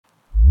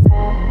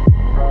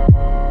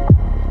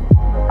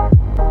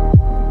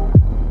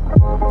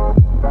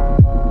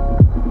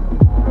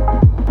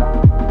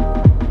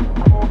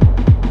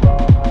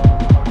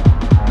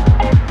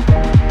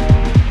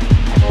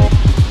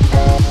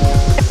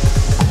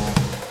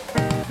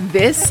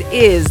This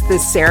is the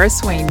Sarah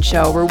Swain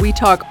Show, where we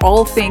talk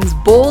all things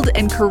bold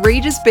and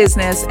courageous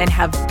business and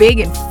have big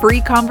and free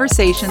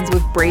conversations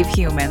with brave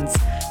humans.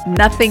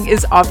 Nothing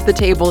is off the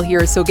table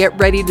here, so get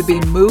ready to be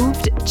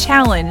moved,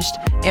 challenged,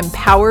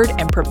 empowered,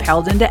 and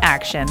propelled into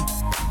action.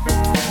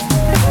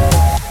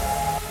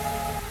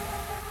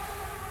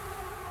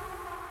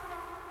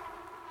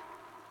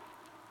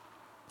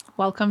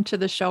 Welcome to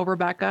the show,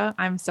 Rebecca.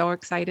 I'm so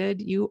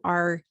excited you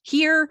are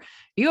here.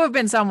 You have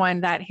been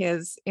someone that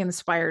has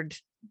inspired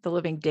the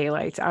living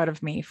daylights out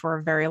of me for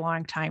a very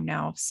long time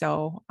now.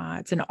 So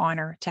it's an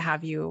honor to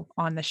have you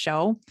on the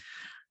show.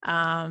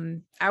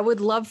 I would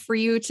love for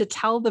you to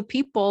tell the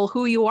people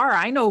who you are.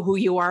 I know who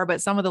you are,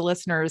 but some of the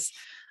listeners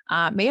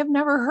may have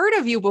never heard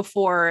of you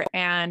before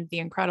and the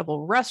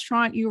incredible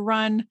restaurant you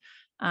run.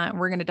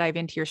 We're going to dive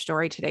into your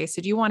story today.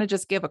 So do you want to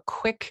just give a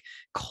quick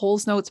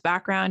Coles Notes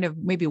background of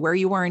maybe where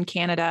you were in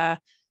Canada,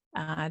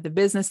 the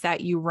business that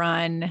you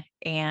run,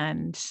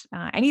 and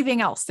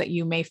anything else that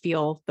you may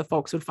feel the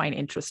folks would find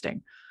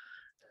interesting?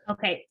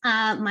 Okay.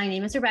 My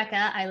name is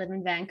Rebecca. I live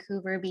in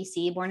Vancouver,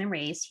 BC, born and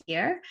raised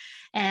here.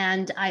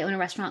 And I own a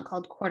restaurant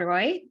called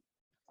Corduroy.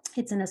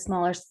 It's in a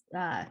smaller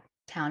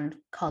town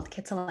called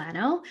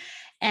Kitsilano.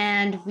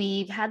 And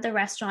we've had the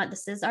restaurant.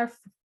 Is it our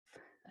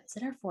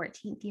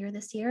 14th year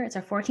this year? It's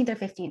our 14th or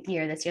 15th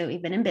year this year.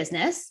 We've been in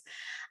business.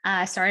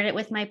 I started it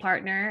with my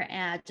partner,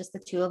 just the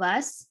two of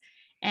us.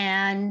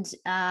 And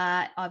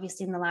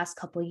obviously in the last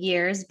couple of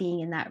years, being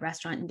in that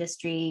restaurant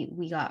industry,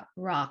 we got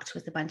rocked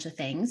with a bunch of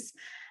things.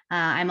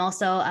 I'm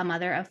also a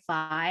mother of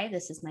 5.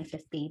 This is my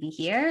 5th baby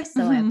here.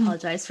 So I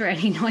apologize for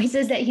any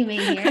noises that you may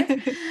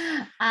hear.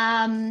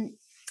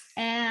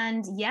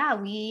 And yeah,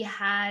 we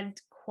had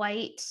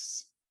quite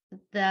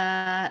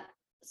the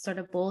sort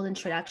of bold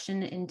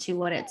introduction into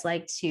what it's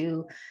like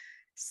to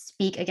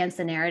speak against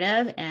the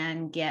narrative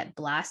and get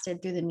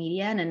blasted through the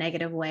media in a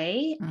negative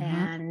way.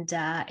 And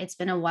it's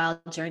been a wild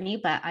journey,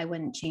 but I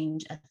wouldn't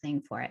change a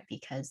thing for it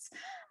because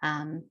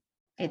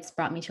it's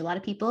brought me to a lot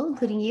of people,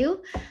 including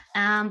you.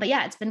 But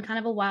yeah, it's been kind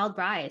of a wild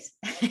ride.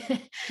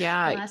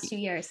 Yeah. The last 2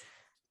 years.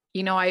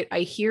 You know, I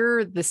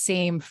hear the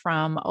same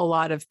from a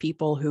lot of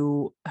people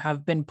who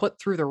have been put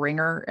through the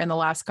ringer in the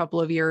last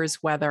couple of years,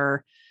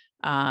 whether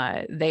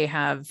they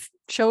have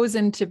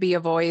chosen to be a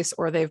voice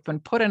or they've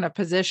been put in a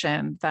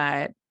position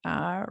that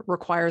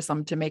requires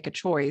them to make a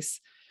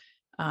choice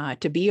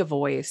to be a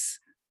voice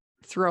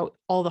throughout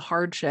all the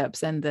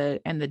hardships and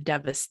the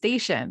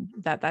devastation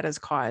that has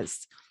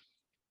caused.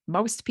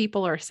 Most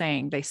people are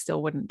saying they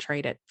still wouldn't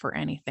trade it for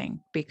anything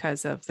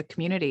because of the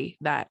community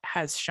that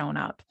has shown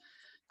up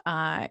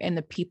and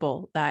the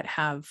people that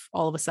have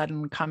all of a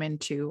sudden come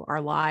into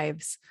our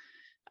lives.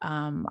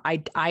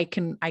 I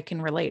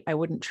can relate. I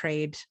wouldn't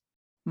trade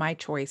my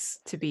choice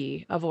to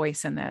be a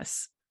voice in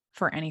this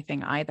for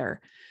anything either.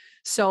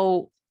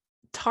 So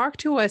talk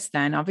to us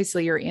then.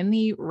 Obviously, you're in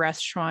the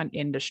restaurant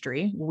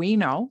industry. We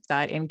know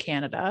that in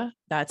Canada,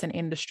 that's an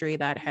industry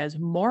that has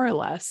more or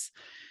less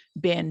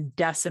been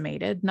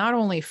decimated, not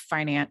only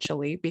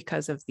financially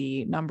because of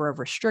the number of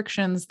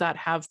restrictions that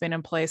have been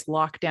in place,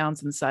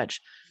 lockdowns and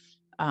such.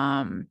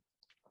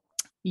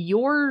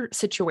 Your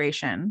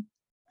situation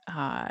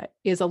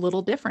is a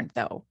little different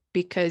though,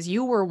 because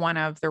you were one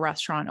of the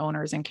restaurant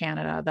owners in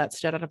Canada that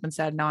stood up and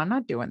said, no, I'm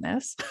not doing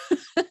this.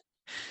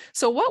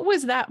 So what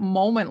was that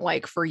moment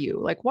like for you?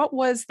 Like, what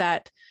was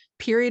that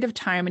period of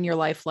time in your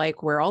life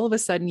like where all of a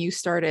sudden you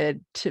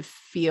started to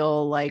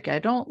feel like, I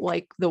don't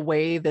like the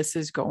way this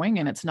is going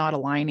and it's not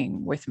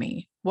aligning with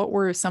me? What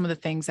were some of the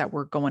things that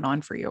were going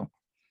on for you?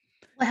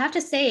 I have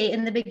to say,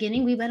 in the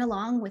beginning, we went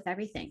along with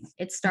everything.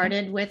 It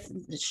started with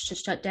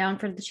shut down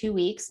for the 2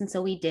 weeks. And so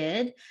we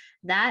did.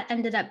 That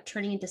ended up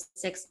turning into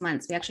 6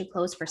 months. We actually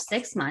closed for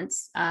 6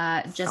 months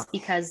just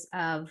because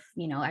of,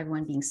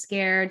 everyone being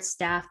scared,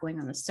 staff going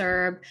on the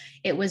CERB.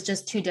 It was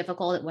just too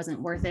difficult. It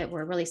wasn't worth it.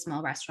 We're a really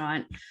small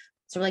restaurant.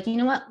 So we're like, you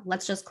know what?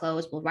 Let's just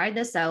close. We'll ride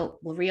this out.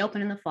 We'll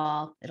reopen in the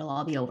fall. It'll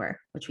all be over,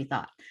 which we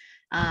thought.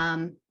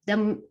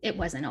 Then it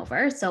wasn't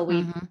over. So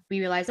we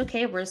realized,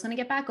 okay, we're just going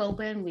to get back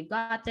open. We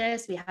got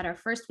this. We had our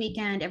first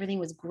weekend. Everything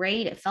was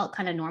great. It felt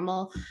kind of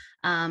normal.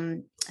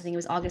 I think it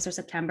was August or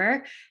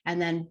September.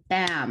 And then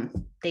bam,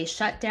 they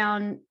shut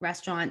down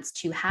restaurants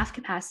to half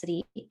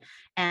capacity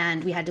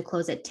and we had to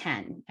close at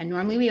 10. And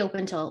normally we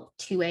open till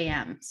 2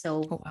 a.m.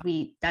 So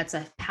that's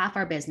a half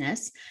our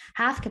business,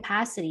 half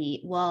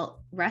capacity.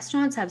 Well,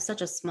 restaurants have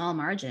such a small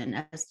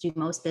margin, as do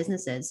most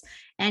businesses.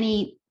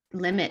 Any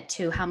limit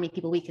to how many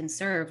people we can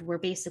serve, we're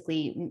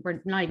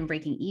not even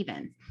breaking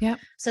even. Yeah.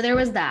 So there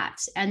was that.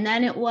 And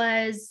then it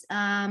was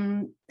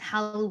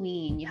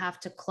Halloween, you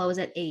have to close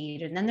at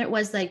 8. And then there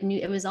was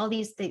it was all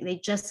these things, they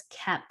just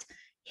kept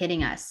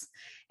hitting us.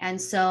 And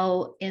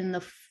so in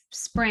the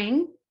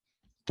spring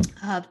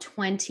of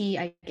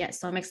I get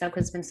so mixed up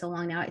because it's been so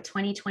long now. At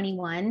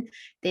 2021,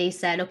 they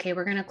said, okay,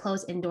 we're going to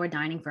close indoor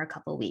dining for a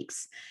couple of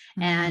weeks.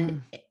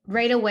 And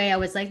right away, I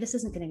was like, this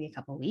isn't going to be a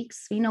couple of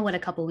weeks. We know what a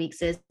couple of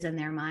weeks is in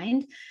their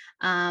mind.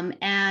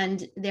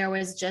 And there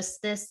was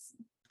just this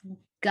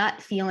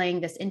gut feeling,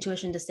 this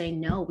intuition to say,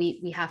 no,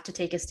 we have to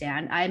take a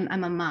stand.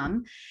 I'm a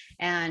mom.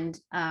 And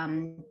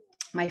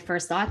my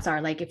first thoughts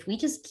are like, if we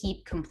just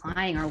keep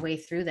complying our way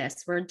through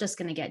this, we're just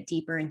going to get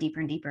deeper and deeper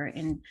and deeper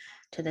into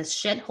this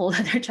shithole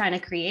that they're trying to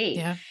create.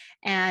 Yeah.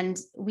 And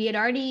we had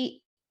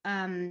already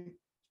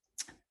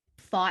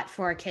fought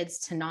for our kids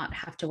to not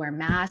have to wear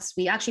masks.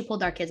 We actually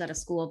pulled our kids out of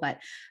school, but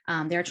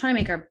they were trying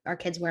to make our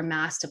kids wear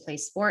masks to play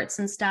sports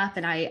and stuff.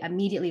 And I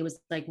immediately was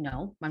like,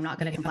 no, I'm not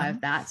going to comply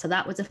with that. So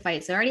that was a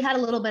fight. So I already had a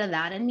little bit of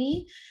that in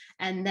me.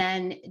 And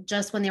then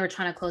just when they were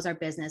trying to close our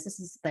business,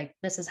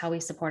 this is how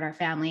we support our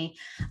family.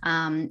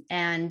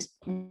 And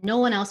no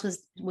one else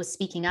was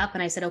speaking up.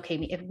 And I said, okay,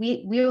 if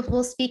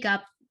we'll speak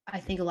up, I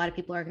think a lot of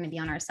people are going to be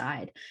on our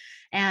side.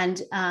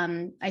 And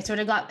I sort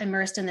of got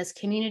immersed in this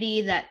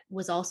community that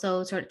was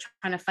also sort of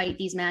trying to fight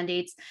these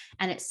mandates.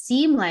 And it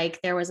seemed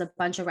like there was a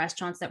bunch of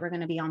restaurants that were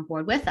going to be on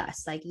board with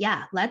us. Like,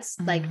 yeah, let's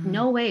like,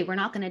 no way, we're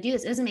not going to do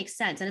this. It doesn't make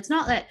sense. And it's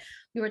not that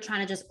we were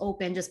trying to just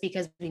open just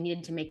because we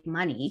needed to make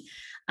money.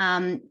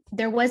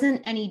 There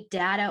wasn't any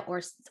data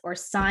or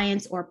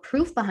science or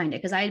proof behind it,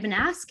 because I had been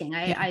asking.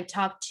 I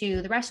talked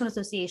to the Restaurant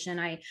Association.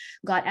 I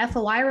got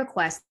FOI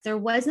requests. There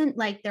wasn't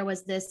like,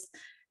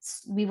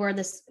 we were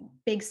this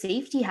big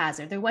safety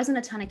hazard. There wasn't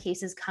a ton of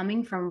cases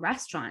coming from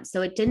restaurants.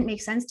 So it didn't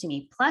make sense to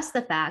me. Plus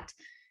the fact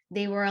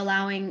they were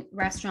allowing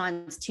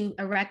restaurants to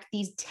erect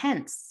these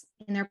tents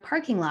in their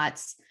parking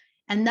lots.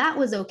 And that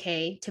was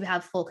okay to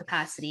have full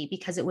capacity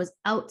because it was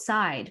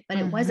outside, but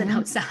it wasn't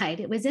outside,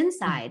 it was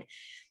inside.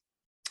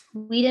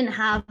 We didn't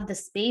have the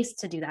space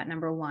to do that,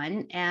 number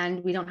one,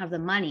 and we don't have the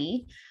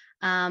money.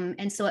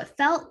 And so it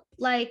felt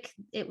like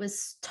it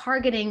was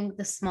targeting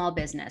the small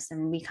business.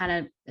 And we kind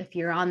of, if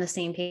you're on the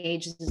same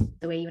page,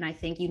 the way you and I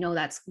think,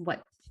 that's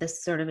what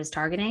this sort of is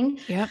targeting.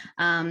 Yeah.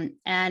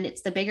 And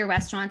it's the bigger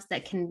restaurants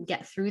that can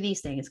get through these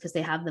things because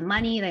they have the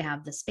money, they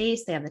have the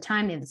space, they have the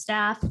time, they have the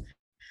staff.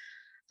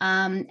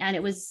 And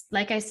it was,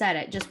 like I said,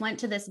 it just went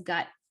to this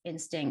gut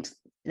instinct,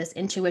 this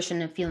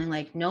intuition of feeling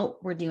like, nope,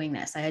 we're doing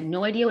this. I had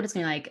no idea what it's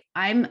going to be like.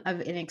 I'm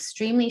an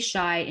extremely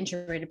shy,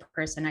 introverted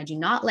person. I do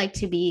not like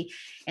to be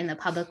in the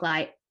public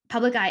eye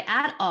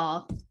at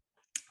all.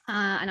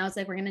 And I was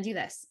like, we're going to do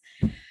this.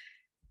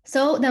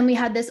 So then we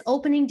had this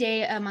opening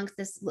day amongst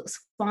this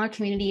smaller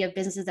community of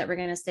businesses that we're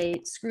going to say,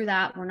 screw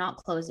that, we're not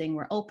closing,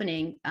 we're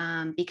opening,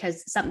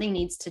 because something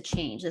needs to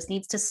change. This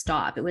needs to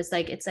stop. It was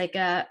like, it's like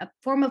a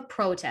form of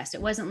protest.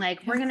 It wasn't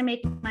like, we're going to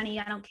make money,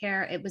 I don't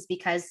care. It was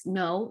because,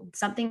 no,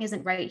 something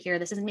isn't right here.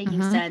 This isn't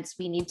making sense.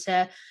 We need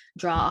to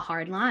draw a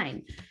hard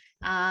line.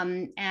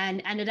 And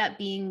ended up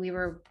being, we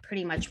were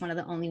pretty much one of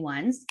the only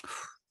ones.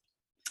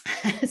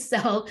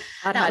 So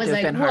that was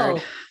like, whoa,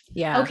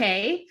 yeah.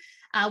 Okay.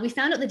 We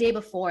found out the day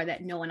before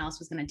that no one else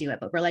was going to do it,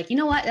 but we're like, you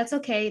know what? That's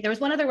okay. There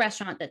was one other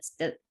restaurant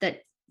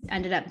that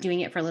ended up doing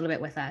it for a little bit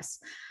with us.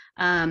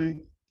 And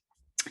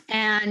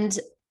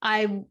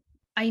I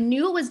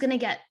knew it was going to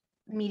get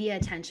media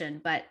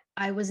attention, but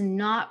I was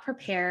not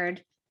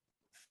prepared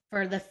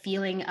for the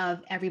feeling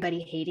of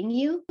everybody hating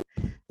you,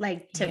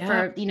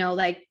 for,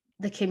 like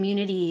the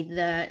community,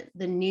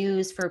 the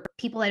news, for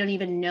people I don't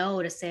even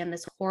know to say I'm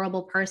this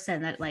horrible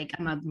person, that like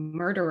I'm a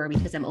murderer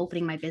because I'm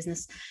opening my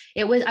business.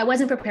 I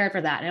wasn't prepared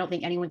for that. I don't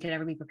think anyone could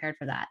ever be prepared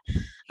for that.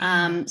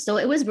 So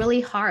it was really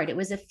hard. It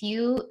was a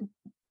few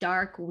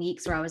dark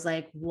weeks where I was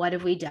like, what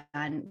have we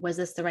done? Was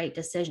this the right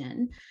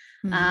decision?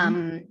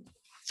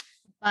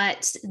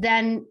 But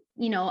then,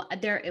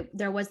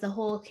 there was the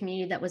whole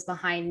community that was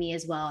behind me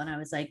as well. And I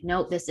was like,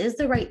 no, this is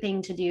the right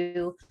thing to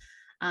do.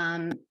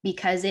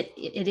 Because it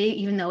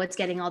even though it's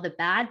getting all the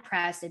bad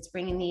press, it's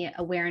bringing the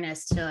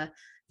awareness to,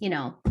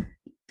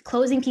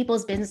 closing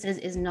people's businesses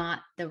is not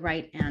the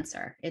right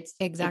answer. It's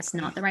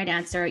not the right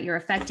answer.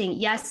 You're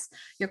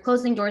you're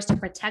closing doors to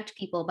protect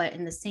people, but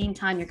in the same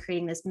time, you're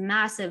creating this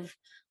massive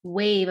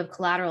wave of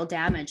collateral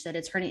damage that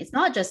it's hurting. It's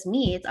not just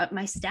me. It's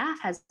my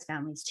staff has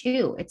families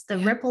too. It's the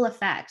ripple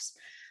effect.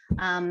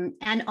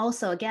 And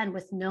also, again,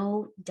 with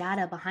no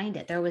data behind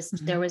it, there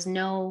was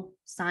no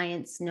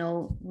science,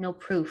 no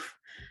proof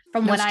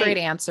from no straight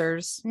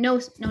answers. No,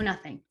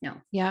 nothing. No.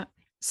 Yeah.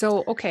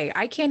 So, okay.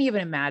 I can't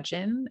even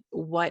imagine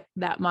what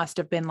that must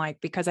have been like,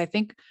 because I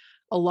think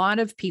a lot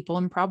of people,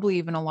 and probably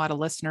even a lot of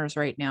listeners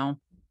right now,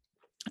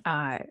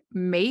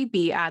 may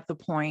be at the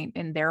point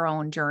in their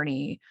own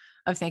journey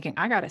of thinking,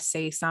 I got to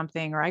say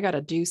something, or I got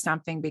to do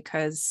something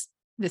because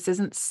this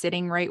isn't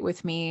sitting right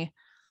with me.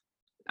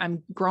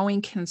 I'm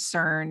growing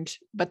concerned,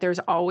 but there's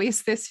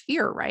always this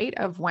fear, right?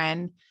 Of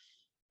when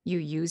you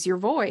use your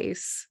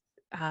voice,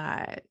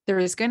 there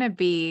is going to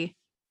be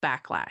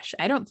backlash.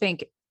 I don't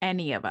think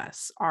any of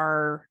us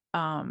are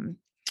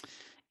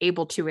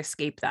able to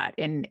escape that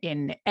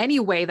in any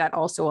way that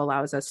also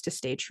allows us to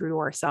stay true to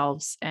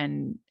ourselves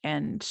and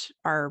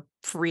our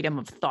freedom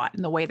of thought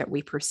and the way that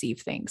we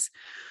perceive things.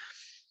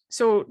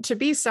 So to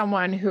be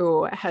someone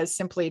who has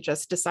simply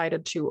just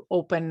decided to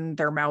open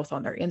their mouth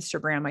on their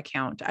Instagram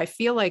account, I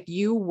feel like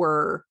you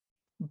were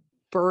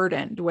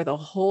burdened with a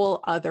whole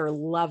other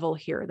level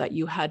here that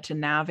you had to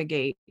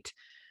navigate,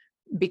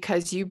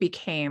 because you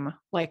became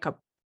like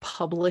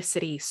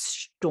publicity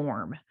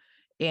storm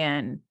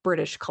in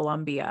British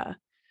Columbia.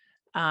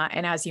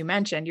 And as you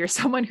mentioned, you're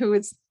someone who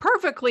is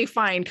perfectly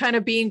fine kind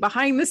of being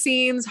behind the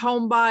scenes,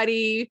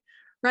 homebody,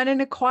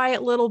 running a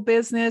quiet little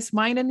business,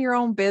 minding your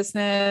own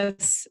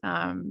business,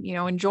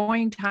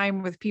 enjoying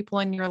time with people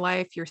in your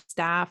life, your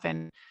staff,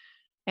 and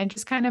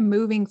just kind of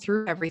moving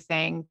through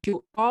everything,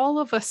 to all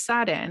of a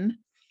sudden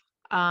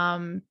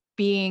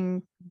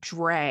being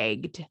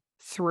dragged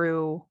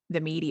through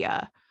the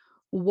media.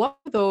 What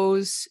were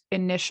those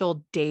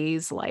initial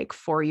days like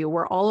for you,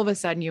 where all of a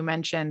sudden you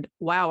mentioned,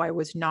 wow, I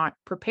was not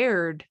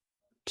prepared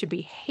to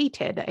be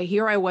hated.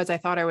 Here I was, I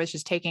thought I was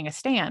just taking a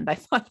stand. I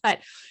thought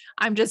that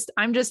I'm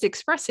just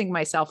expressing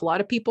myself. A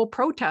lot of people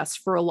protest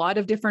for a lot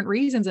of different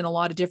reasons in a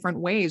lot of different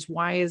ways.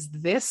 Why is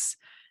this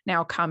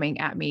now coming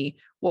at me?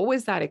 What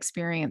was that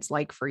experience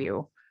like for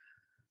you?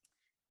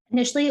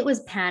 Initially, it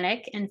was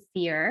panic and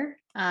fear,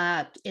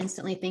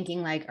 instantly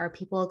thinking like, are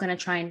people going to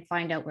try and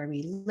find out where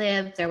we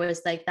live? There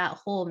was like that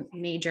whole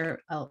major,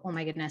 oh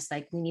my goodness,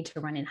 like we need to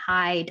run and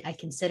hide. I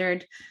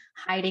considered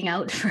hiding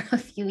out for a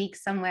few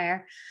weeks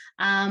somewhere.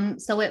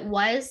 So it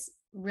was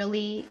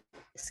really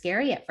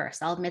scary at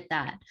first, I'll admit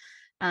that.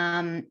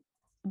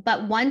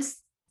 But once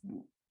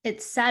it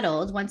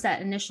settled, once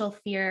that initial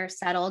fear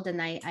settled,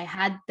 and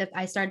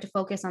I started to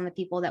focus on the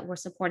people that were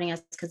supporting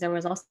us, because there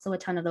was also a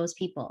ton of those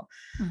people.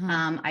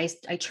 Mm-hmm.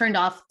 I turned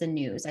off the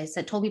news.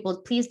 Told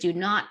people, please do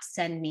not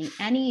send me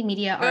any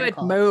media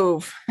article. Good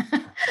move.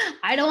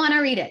 I don't want to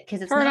read it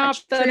because it's Turn not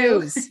off the true.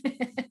 news.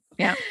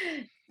 Yeah.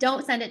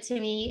 Don't send it to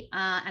me.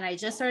 And I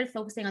just started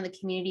focusing on the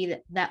community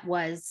that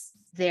was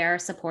there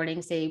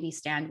supporting Say We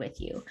Stand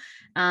With You.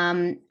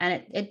 And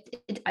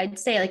I'd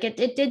say like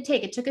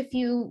it took a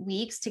few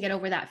weeks to get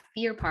over that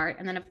fear part.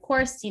 And then of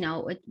course,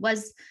 it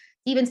was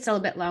even still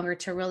a bit longer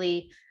to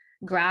really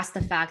grasp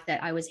the fact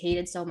that I was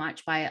hated so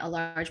much by a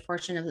large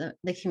portion of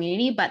the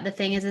community. But the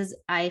thing is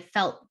I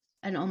felt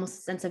an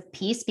almost sense of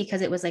peace,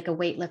 because it was like a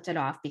weight lifted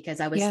off, because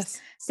I was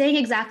saying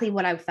exactly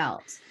what I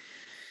felt.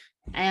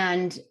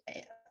 And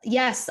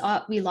yes,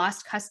 we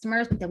lost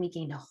customers, but then we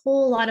gained a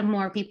whole lot of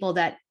more people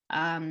that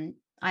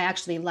I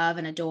actually love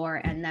and adore,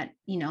 and that,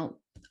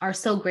 are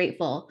so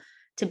grateful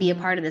to be a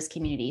part of this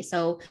community.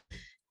 So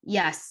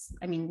yes,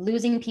 I mean,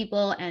 losing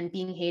people and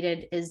being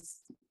hated is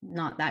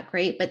not that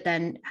great, but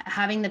then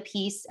having the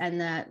peace and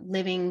the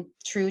living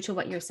true to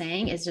what you're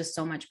saying is just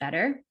so much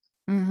better.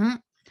 Mm-hmm.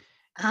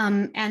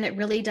 And it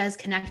really does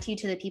connect you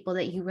to the people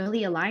that you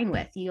really align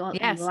with. You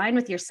align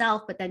with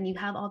yourself, but then you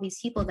have all these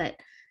people that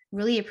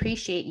really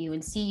appreciate you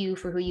and see you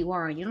for who you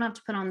are. You don't have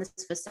to put on this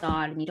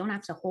facade, and you don't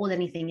have to hold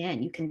anything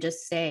in. You can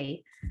just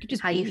say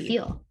how you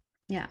feel.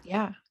 Yeah.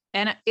 Yeah.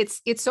 And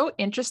it's so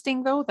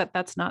interesting though, that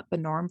that's not the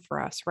norm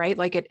for us, right?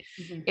 Like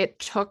it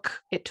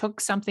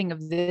took something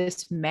of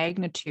this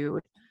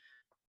magnitude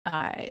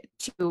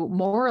to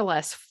more or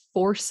less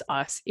force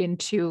us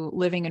into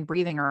living and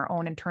breathing our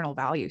own internal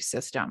value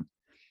system.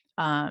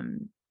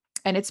 And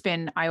it's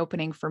been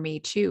eye-opening for me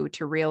too,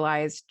 to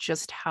realize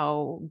just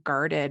how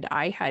guarded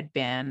I had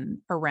been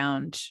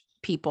around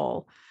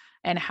people,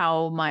 and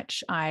how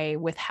much I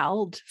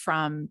withheld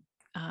from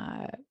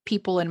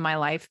people in my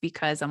life,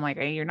 because I'm like,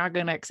 hey, you're not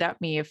going to accept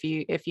me if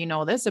you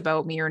know this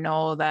about me, or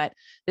know that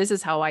this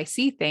is how I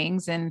see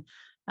things. And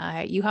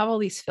you have all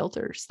these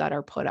filters that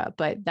are put up,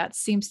 but that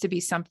seems to be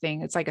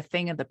something, it's like a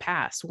thing of the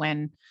past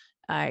when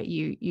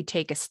you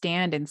take a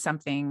stand in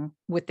something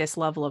with this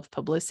level of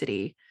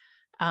publicity.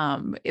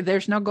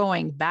 There's no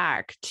going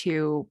back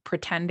to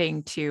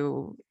pretending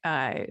to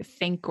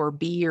think or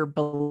be or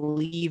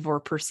believe or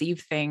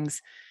perceive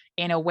things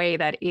in a way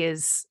that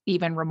is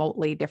even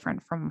remotely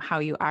different from how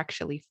you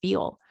actually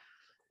feel.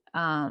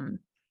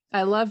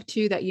 I love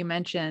too that you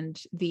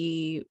mentioned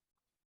the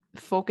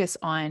focus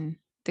on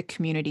the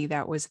community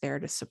that was there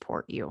to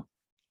support you.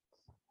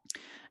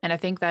 And I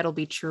think that'll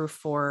be true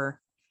for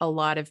a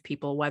lot of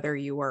people, whether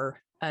you were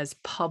as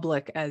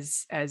public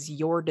as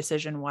your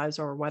decision was,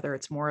 or whether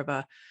it's more of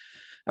a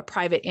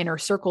private inner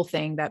circle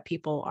thing that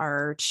people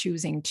are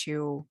choosing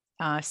to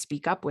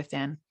speak up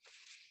within.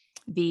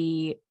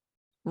 The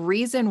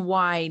reason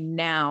why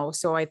now,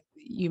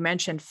 you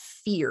mentioned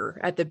fear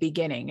at the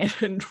beginning,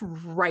 and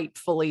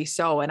rightfully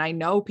so. And I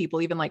know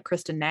people even like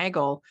Kristen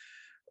Nagel,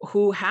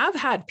 who have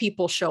had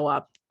people show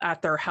up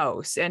at their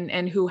house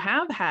and who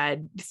have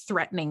had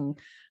threatening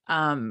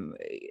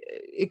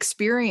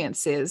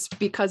experiences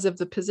because of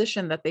the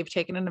position that they've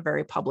taken in a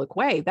very public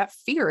way. That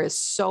fear is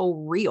so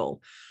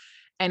real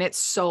and it's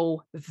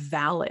so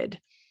valid.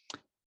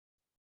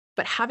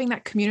 But having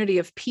that community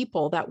of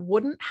people that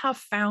wouldn't have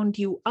found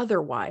you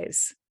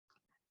otherwise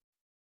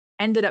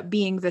ended up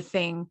being the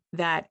thing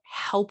that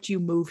helped you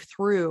move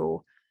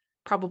through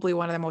probably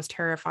one of the most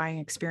terrifying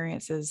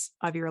experiences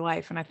of your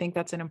life. And I think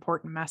that's an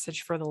important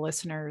message for the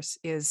listeners,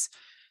 is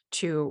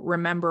to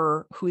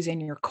remember who's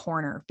in your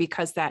corner,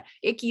 because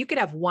you could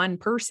have one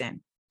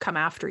person come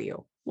after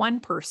you, one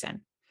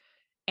person,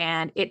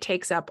 and it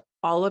takes up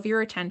all of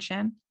your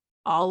attention,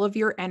 all of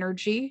your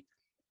energy.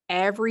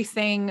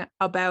 Everything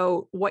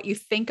about what you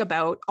think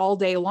about all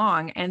day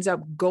long ends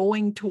up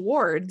going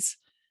towards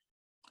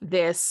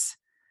this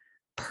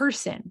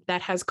person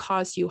that has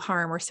caused you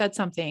harm or said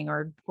something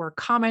or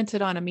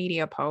commented on a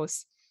media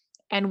post.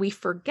 And we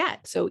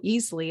forget so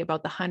easily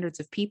about the hundreds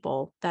of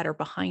people that are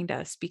behind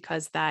us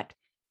because that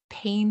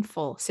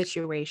painful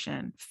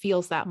situation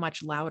feels that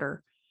much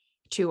louder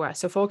to us.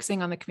 So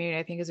focusing on the community,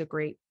 I think, is a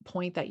great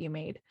point that you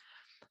made.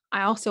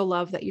 I also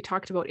love that you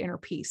talked about inner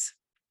peace.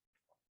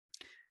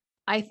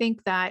 I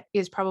think that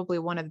is probably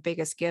one of the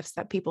biggest gifts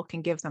that people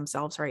can give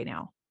themselves right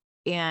now.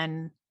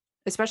 And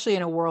especially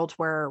in a world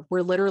where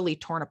we're literally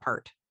torn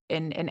apart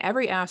in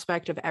every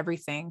aspect of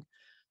everything,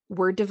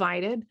 we're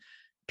divided.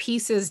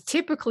 Peace is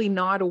typically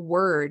not a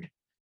word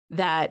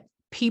that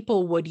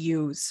people would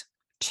use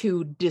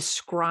to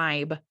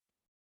describe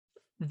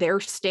their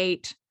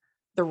state,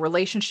 the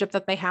relationship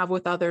that they have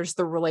with others,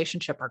 the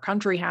relationship our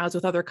country has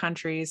with other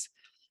countries.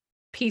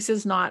 Peace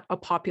is not a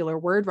popular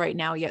word right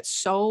now, yet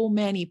so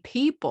many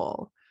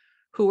people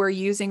who are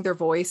using their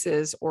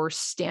voices or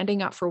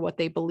standing up for what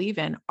they believe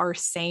in are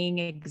saying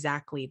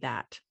exactly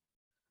that.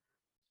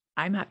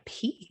 I'm at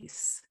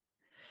peace.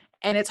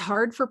 And it's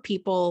hard for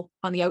people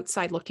on the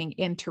outside looking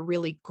in to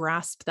really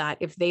grasp that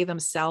if they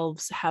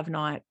themselves have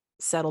not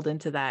settled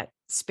into that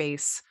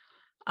space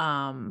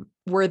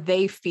where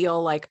they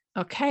feel like,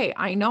 okay,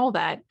 I know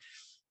that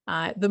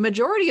the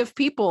majority of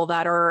people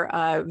that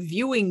are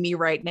viewing me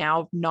right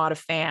now, not a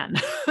fan,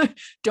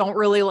 don't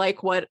really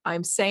like what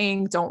I'm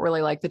saying, don't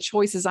really like the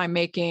choices I'm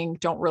making,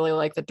 don't really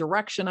like the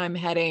direction I'm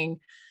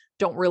heading,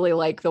 don't really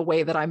like the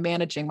way that I'm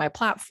managing my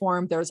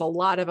platform. There's a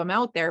lot of them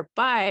out there,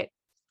 but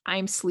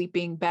I'm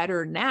sleeping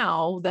better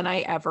now than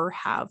I ever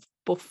have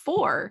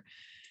before.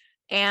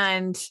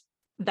 And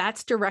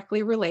that's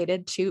directly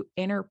related to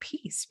inner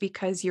peace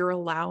because you're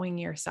allowing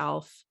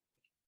yourself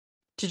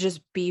to just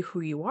be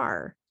who you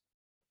are.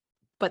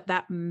 But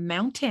that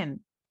mountain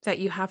that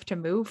you have to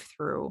move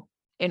through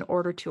in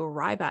order to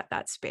arrive at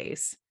that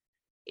space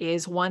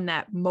is one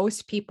that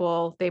most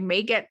people, they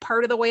may get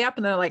part of the way up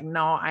and they're like,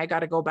 no, I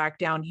got to go back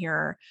down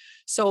here.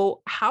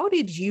 So how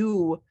did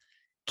you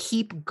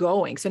keep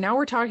going? So now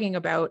we're talking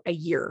about a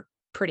year,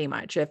 pretty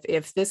much.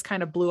 If this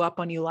kind of blew up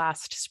on you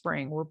last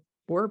spring,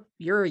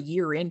 you're a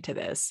year into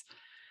this.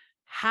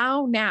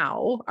 How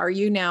now are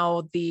you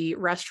now the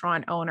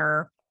restaurant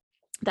owner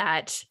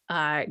that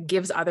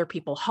gives other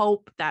people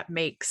hope, that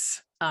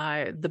makes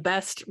the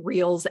best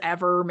reels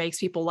ever, makes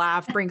people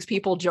laugh, brings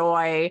people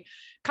joy,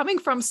 coming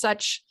from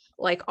such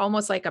like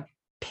almost like a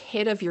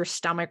pit of your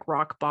stomach,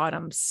 rock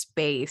bottom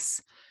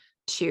space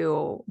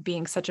to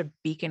being such a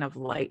beacon of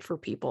light for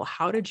people?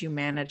 How did you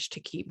manage to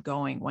keep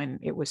going when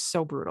it was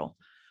so brutal?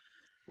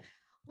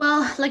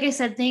 Well, like I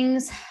said,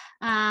 things,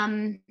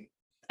 I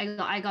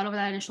got over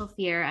that initial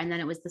fear, and then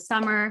it was the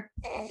summer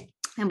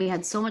and we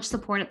had so much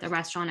support at the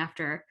restaurant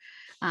after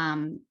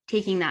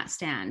taking that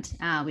stand.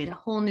 We had a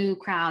whole new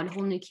crowd, a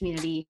whole new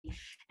community,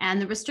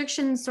 and the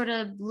restrictions sort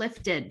of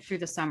lifted through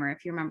the summer.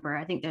 If you remember,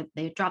 I think that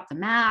they dropped the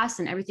masks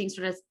and everything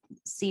sort of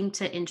seemed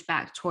to inch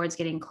back towards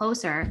getting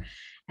closer.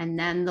 And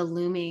then the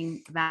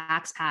looming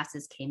vax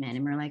passes came in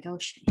and we're like, oh,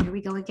 here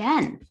we go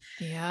again.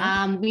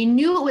 Yeah. We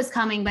knew it was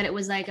coming, but it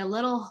was like a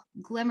little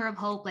glimmer of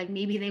hope, like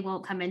maybe they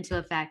won't come into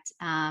effect.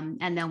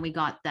 And then we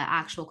got the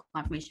actual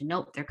confirmation,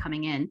 nope, they're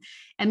coming in.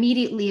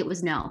 Immediately it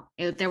was no.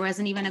 There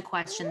wasn't even a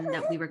question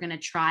that we were going to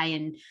try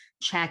and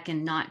check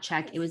and not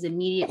check. It was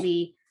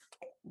immediately,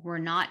 we're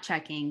not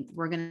checking.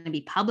 We're going to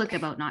be public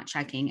about not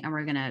checking, and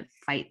we're going to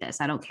fight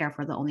this. I don't care if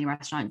we're the only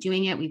restaurant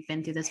doing it. We've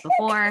been through this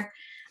before.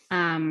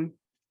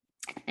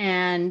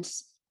 And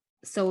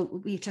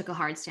so we took a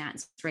hard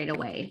stance right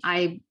away.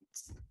 I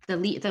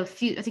think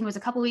it was a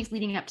couple of weeks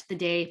leading up to the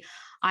day,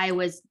 I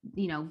was,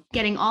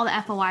 getting all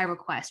the FOI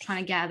requests,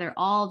 trying to gather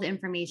all the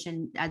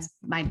information as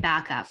my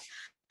backup.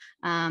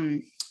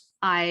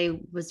 I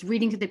was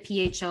reading through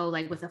the PHO,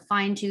 like with a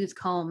fine tooth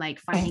comb, like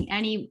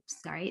finding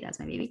sorry, that's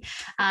my baby,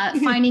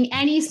 finding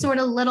any sort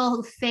of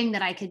little thing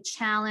that I could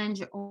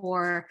challenge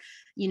or,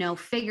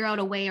 figure out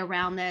a way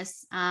around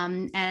this.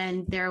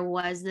 And there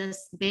was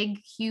this big,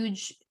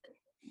 huge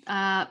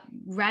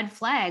red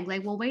flag,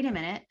 like, well, wait a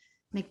minute,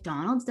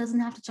 McDonald's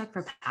doesn't have to check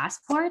for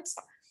passports.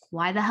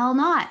 Why the hell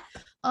not?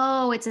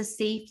 Oh, it's a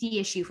safety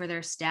issue for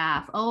their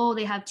staff. Oh,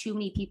 they have too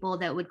many people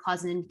that would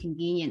cause an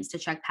inconvenience to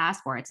check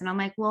passports. And I'm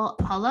like, well,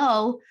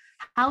 hello,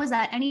 how is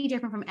that any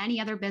different from any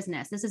other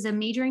business? This is a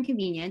major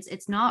inconvenience.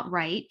 It's not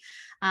right.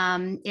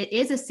 It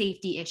is a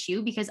safety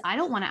issue because I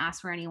don't want to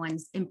ask for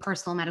anyone's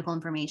personal medical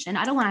information.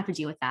 I don't want to have to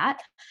deal with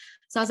that.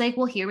 So I was like,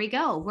 well, here we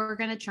go. We're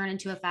going to turn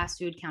into a fast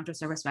food counter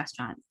service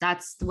restaurant.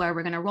 That's where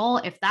we're going to roll.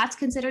 If that's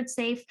considered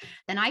safe,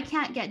 then I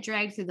can't get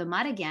dragged through the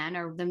mud again,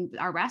 or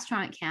our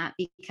restaurant can't,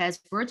 because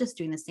we're just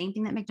doing the same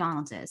thing that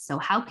McDonald's is. So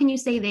how can you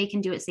say they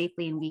can do it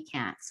safely and we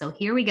can't? So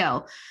here we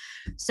go.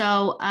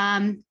 So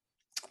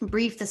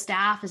brief the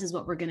staff, this is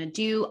what we're going to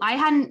do. I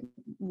hadn't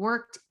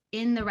worked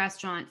in the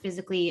restaurant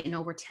physically in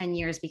over 10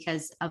 years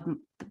because of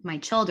my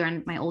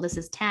children. My oldest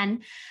is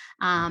 10.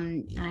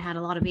 And I had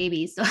a lot of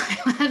babies, so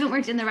I haven't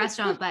worked in the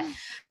restaurant, but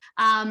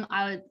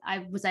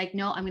I was like,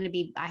 no,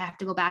 I have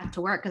to go back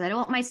to work because I don't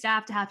want my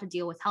staff to have to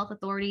deal with health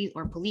authorities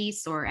or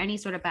police or any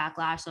sort of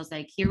backlash. So I was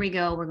like, here we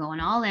go. We're going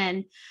all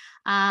in.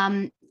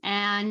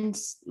 And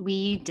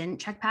we didn't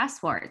check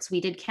passports.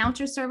 We did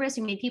counter service.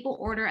 We made people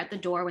order at the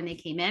door when they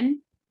came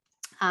in.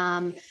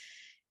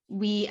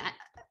 We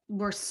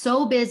were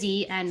so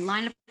busy and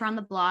lined up around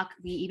the block.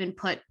 We even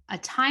put a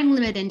time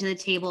limit into the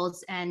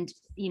tables, and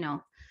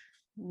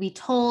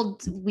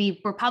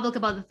we were public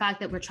about the fact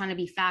that we're trying to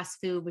be fast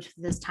food with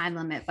this time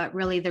limit, but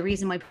really the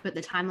reason why we put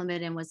the time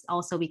limit in was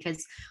also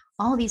because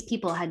all these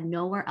people had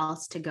nowhere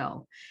else to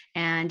go.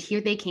 And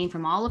here they came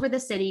from all over the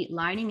city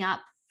lining up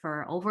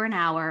for over an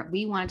hour.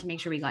 We wanted to make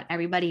sure we got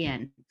everybody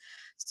in.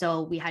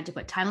 So we had to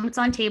put time limits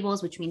on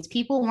tables, which means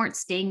people weren't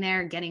staying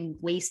there getting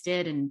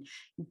wasted and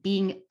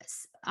being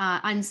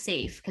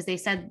unsafe, because they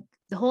said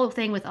the whole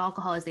thing with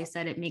alcohol is they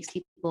said it makes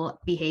people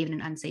behave in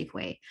an unsafe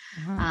way.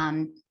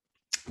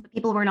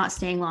 People were not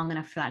staying long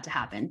enough for that to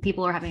happen.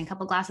 People were having a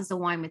couple glasses of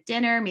wine with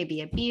dinner,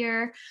 maybe a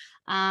beer.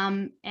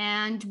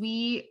 And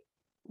we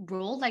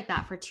rolled like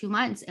that for 2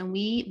 months. And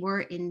we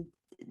were in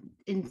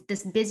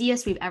this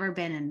busiest we've ever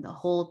been in the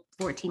whole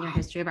 14-year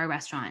history of our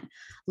restaurant.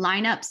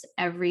 Lineups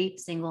every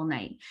single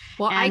night.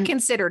 Well, I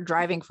considered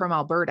driving from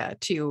Alberta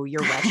to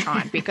your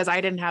restaurant because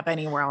I didn't have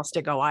anywhere else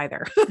to go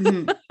either.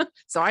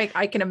 So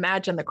I can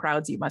imagine the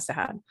crowds you must have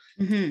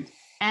had.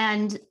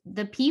 And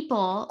the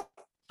people,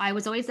 I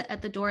was always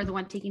at the door, the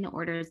one taking the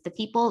orders. The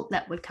people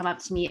that would come up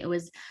to me, it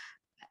was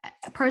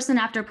person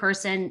after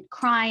person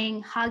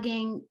crying,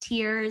 hugging,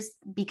 tears,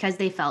 because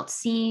they felt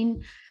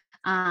seen.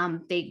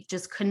 They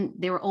just couldn't,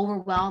 they were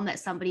overwhelmed that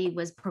somebody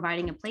was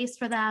providing a place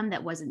for them,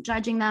 that wasn't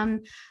judging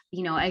them.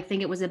 I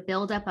think it was a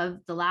buildup of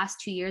the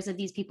last 2 years of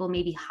these people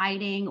maybe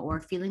hiding or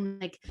feeling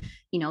like,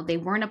 they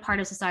weren't a part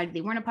of society.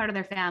 They weren't a part of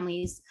their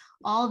families,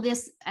 all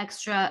this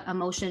extra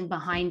emotion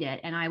behind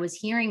it. And I was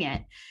hearing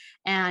it,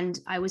 and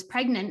I was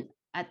pregnant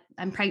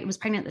was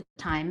pregnant at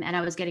the time, and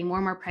I was getting more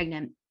and more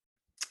pregnant.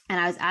 And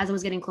as I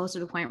was getting closer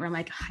to the point where I'm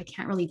like, I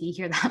can't really be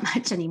here that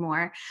much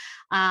anymore.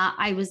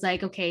 I was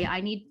like, okay,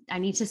 I need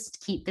to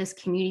keep this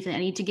community. I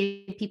need to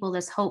give people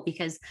this hope,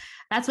 because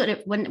that's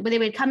what when they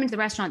would come into the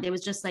restaurant, there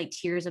was just like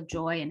tears of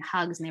joy and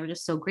hugs, and they were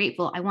just so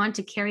grateful. I wanted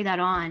to carry that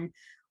on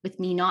with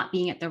me not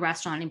being at the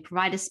restaurant and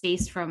provide a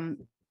space from,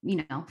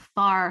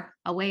 far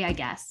away, I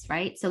guess.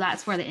 Right. So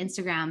that's where the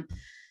Instagram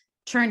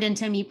turned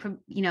into me,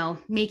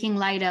 making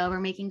light of, or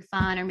making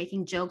fun, or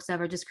making jokes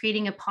of, or just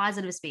creating a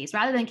positive space,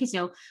 rather than, because,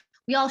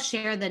 we all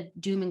share the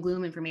doom and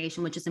gloom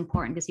information, which is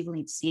important because people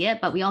need to see it,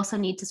 but we also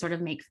need to sort of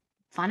make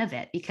fun of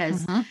it,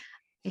 because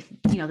if,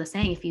 the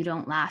saying, if you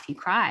don't laugh, you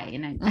cry.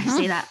 And I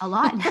say that a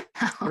lot now.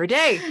 Every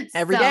day.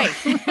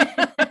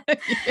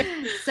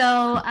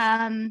 So,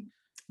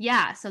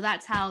 so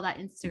that's how that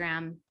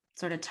Instagram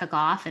sort of took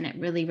off, and it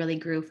really, really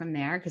grew from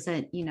there. Because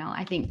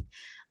I think,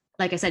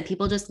 like I said,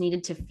 people just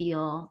needed to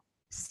feel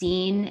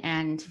seen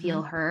and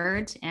feel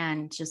heard,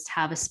 and just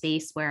have a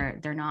space where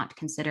they're not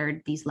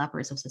considered these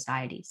lepers of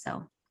society.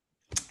 So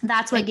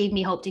that's what gave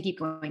me hope to keep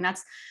going.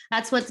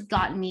 That's what's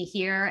gotten me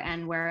here,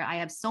 and where I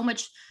have so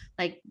much,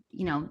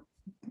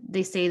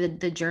 they say that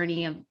the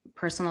journey of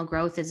personal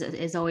growth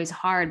is always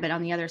hard, but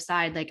on the other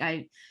side,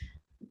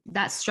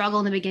 that struggle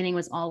in the beginning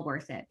was all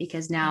worth it,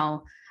 because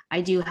now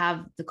I do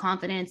have the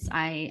confidence.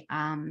 I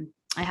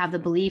have the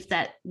belief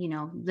that,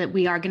 that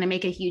we are going to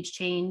make a huge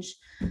change.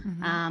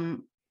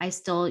 I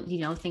still,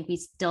 think we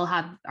still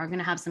are going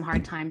to have some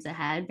hard times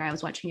ahead. But I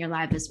was watching your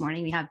live this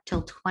morning. We have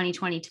till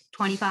 2020 to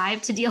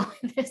 25 to deal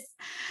with this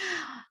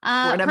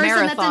person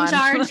marathon.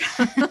 that's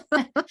in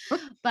charge.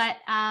 But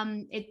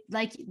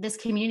this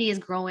community is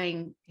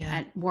growing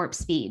at warp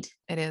speed.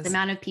 It is. The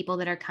amount of people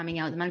that are coming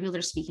out, the amount of people that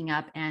are speaking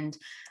up, and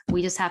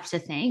we just have to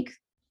thank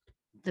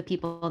the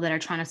people that are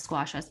trying to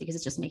squash us, because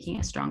it's just making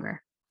us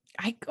stronger.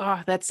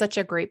 That's such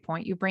a great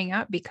point you bring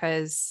up,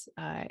 because,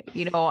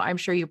 I'm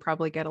sure you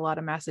probably get a lot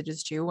of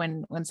messages too,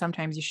 when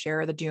sometimes you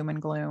share the doom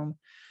and gloom.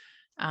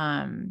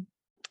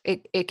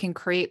 It can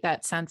create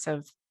that sense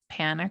of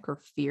panic or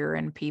fear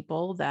in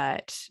people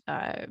that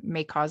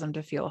may cause them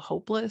to feel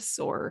hopeless,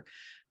 or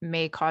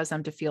may cause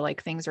them to feel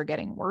like things are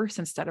getting worse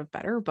instead of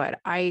better. But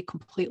I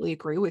completely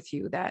agree with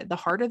you that the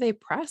harder they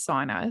press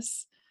on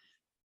us,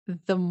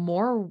 the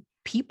more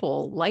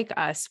people like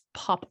us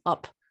pop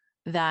up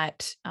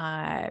that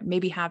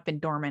maybe have been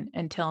dormant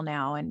until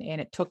now. And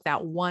it took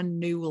that one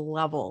new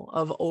level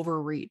of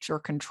overreach or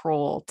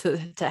control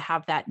to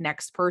have that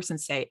next person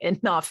say,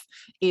 enough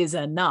is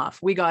enough.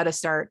 We got to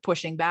start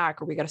pushing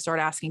back, or we got to start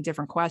asking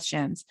different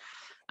questions.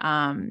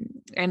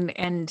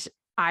 And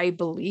I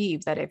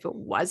believe that if it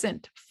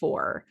wasn't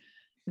for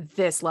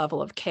this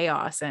level of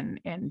chaos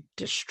and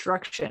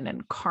destruction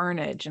and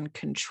carnage and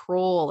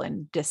control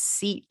and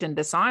deceit and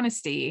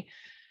dishonesty,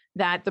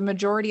 that the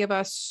majority of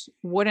us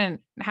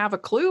wouldn't have a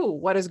clue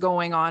what is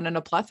going on in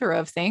a plethora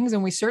of things.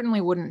 And we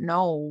certainly wouldn't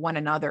know one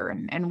another,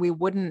 and we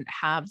wouldn't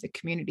have the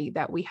community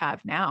that we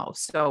have now.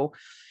 So,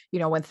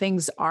 when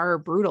things are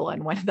brutal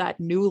and when that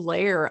new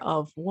layer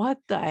of what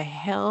the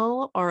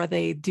hell are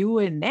they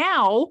doing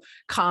now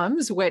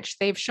comes, which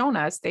they've shown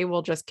us they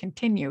will just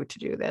continue to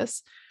do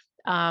this,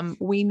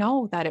 we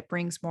know that it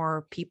brings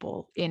more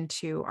people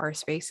into our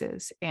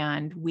spaces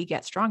and we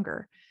get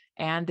stronger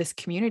and this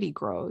community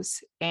grows.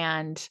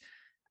 And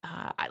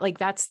like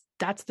that's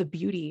the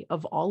beauty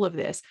of all of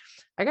this.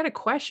 I got a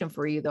question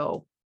for you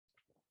though.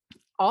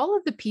 All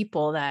of the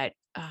people that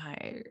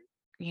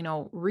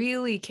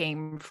really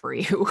came for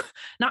you,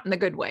 not in the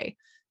good way,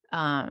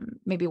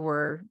 maybe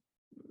were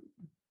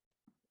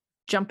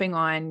jumping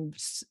on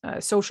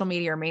social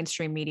media or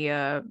mainstream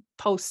media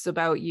posts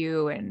about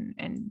you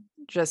and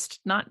just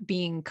not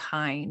being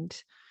kind.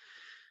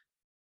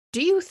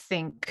 Do you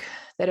think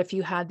that if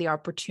you had the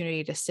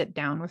opportunity to sit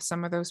down with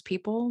some of those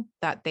people,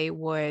 that they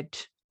would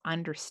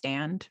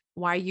understand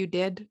why you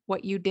did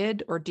what you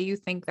did? Or do you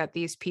think that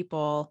these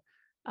people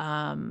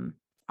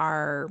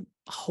are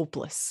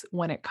hopeless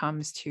when it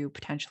comes to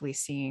potentially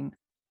seeing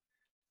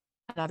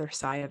another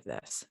side of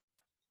this?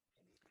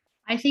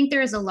 I think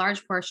there is a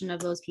large portion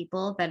of those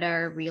people that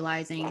are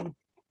realizing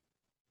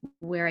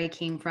where I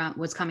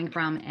was coming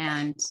from,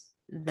 and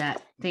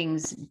that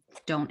things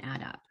don't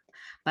add up.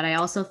 But I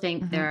also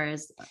think there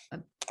is a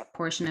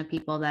portion of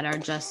people that are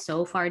just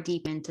so far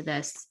deep into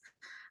this,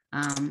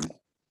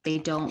 they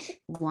don't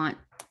want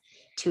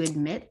to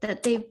admit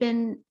that they've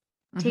been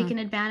taken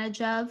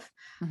advantage of.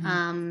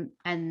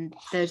 And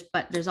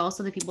there's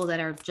also the people that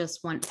are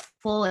just want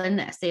full in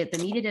this. The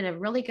media did a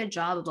really good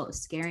job about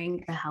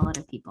scaring the hell out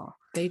of people.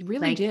 They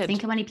really did.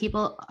 Think how many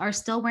people are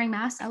still wearing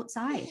masks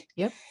outside.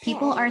 Yep.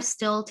 People are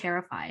still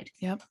terrified.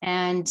 Yep.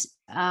 And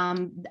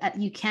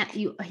you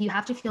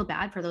have to feel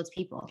bad for those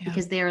people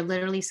because they are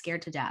literally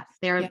scared to death.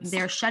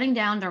 They're shutting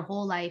down their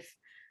whole life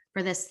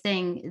for this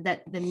thing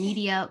that the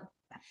media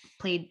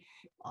played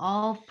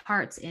all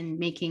parts in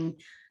making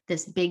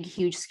this big,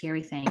 huge,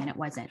 scary thing, and it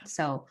wasn't.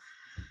 So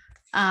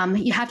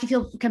you have to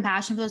feel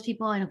compassion for those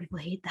people. I know people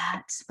hate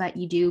that, but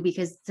you do,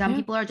 because some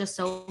people are just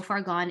so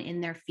far gone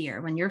in their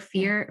fear. When you're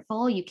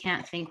fearful, you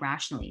can't think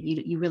rationally.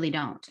 You really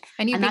don't.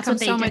 And you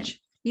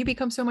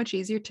become so much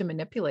easier to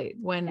manipulate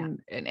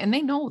and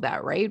they know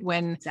that, right?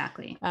 When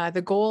exactly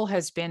the goal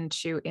has been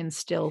to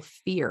instill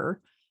fear,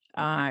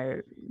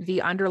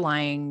 the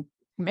underlying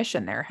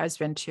mission there has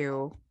been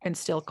to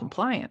instill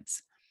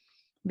compliance,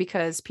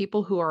 because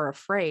people who are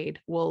afraid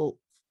will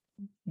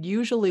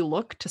usually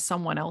look to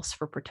someone else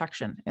for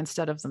protection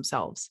instead of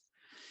themselves.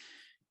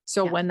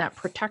 So when that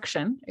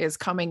protection is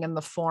coming in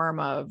the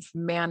form of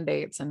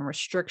mandates and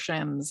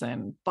restrictions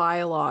and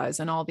bylaws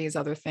and all these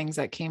other things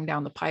that came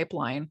down the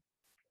pipeline,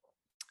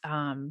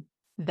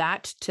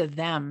 that to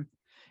them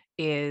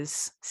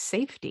is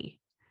safety.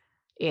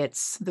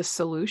 It's the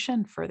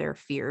solution for their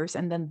fears.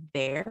 And then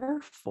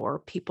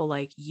therefore people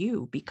like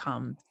you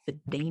become the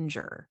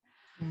danger.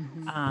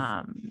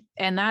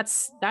 And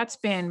that's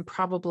been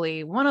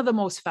probably one of the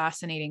most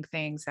fascinating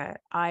things that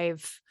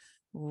I've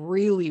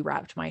really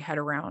wrapped my head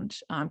around,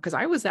 because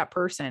I was that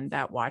person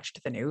that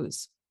watched the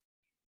news.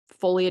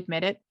 Fully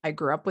admit it. I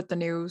grew up with the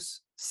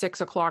news.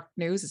 6 o'clock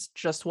news is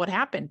just what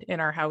happened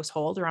in our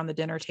household around the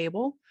dinner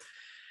table.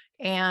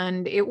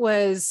 And it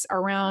was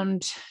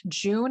around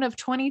June of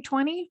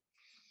 2020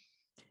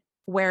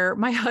 where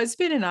my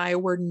husband and I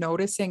were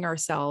noticing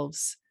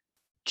ourselves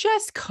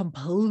just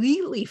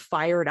completely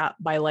fired up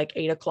by like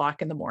 8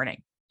 o'clock in the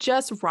morning,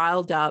 just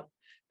riled up,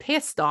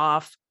 pissed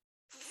off,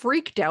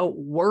 freaked out,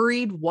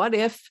 worried, what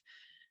if?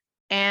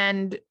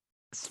 And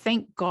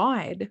thank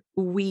God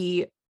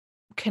we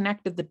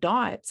connected the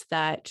dots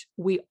that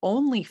we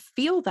only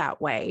feel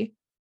that way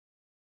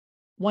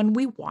when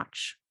we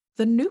watch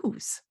the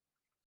news.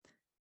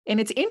 And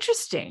it's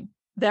interesting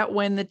that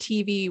when the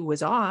TV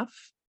was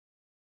off,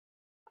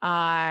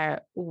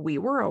 we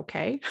were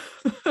okay.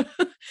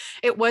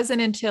 It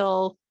wasn't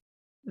until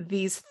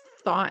these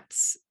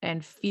thoughts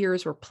and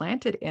fears were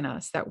planted in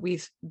us that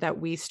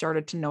we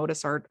started to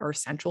notice our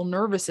central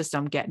nervous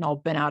system getting all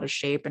bent out of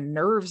shape, and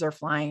nerves are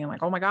flying, and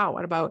like, oh my God,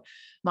 what about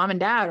mom and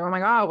dad? Or, oh my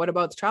God, what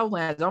about the travel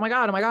plans? Oh my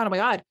God, oh my God, oh my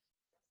God.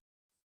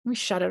 We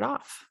shut it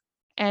off.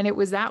 And it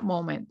was that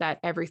moment that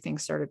everything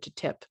started to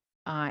tip.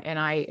 And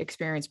I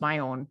experienced my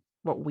own,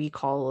 what we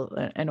call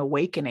an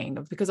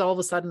awakening, because all of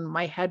a sudden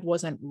my head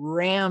wasn't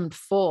rammed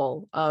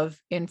full of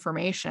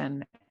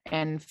information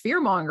and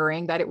fear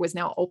mongering, that it was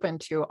now open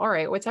to, all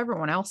right, what's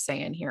everyone else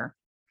saying here?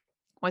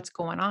 What's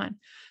going on?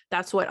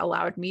 That's what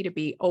allowed me to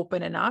be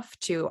open enough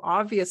to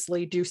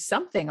obviously do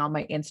something on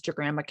my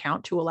Instagram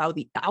account to allow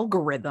the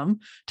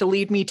algorithm to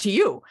lead me to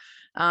you.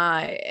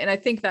 And I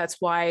think that's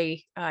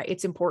why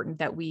it's important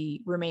that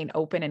we remain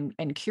open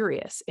and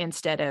curious,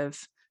 instead of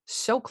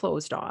so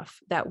closed off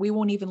that we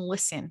won't even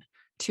listen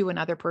to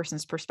another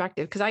person's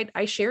perspective. Because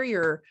I share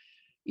your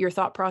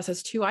thought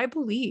process too. I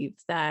believe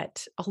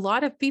that a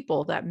lot of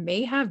people that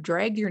may have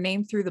dragged your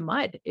name through the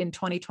mud in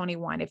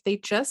 2021, if they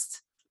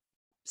just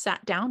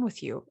sat down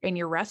with you in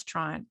your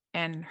restaurant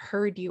and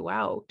heard you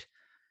out,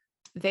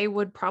 they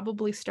would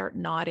probably start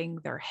nodding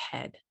their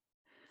head,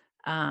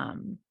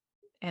 um,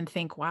 and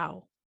think,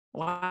 wow,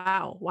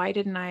 why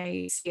didn't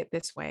I see it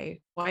this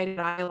way? Why did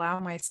I allow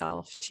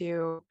myself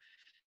to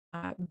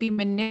be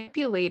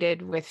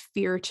manipulated with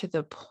fear to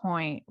the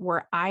point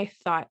where I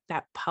thought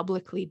that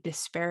publicly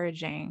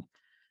disparaging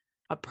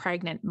a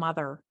pregnant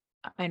mother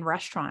and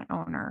restaurant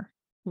owner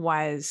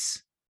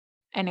was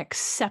an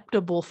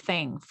acceptable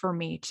thing for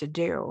me to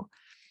do?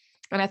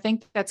 And I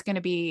think that's going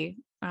to be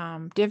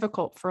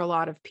difficult for a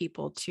lot of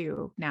people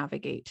to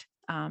navigate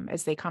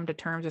as they come to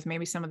terms with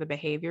maybe some of the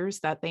behaviors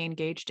that they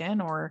engaged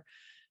in, or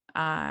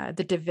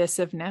the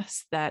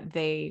divisiveness that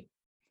they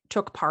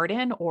took part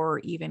in or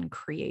even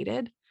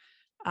created.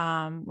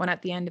 When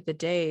at the end of the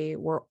day,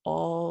 we're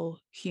all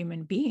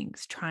human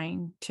beings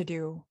trying to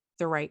do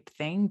the right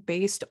thing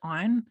based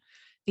on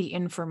the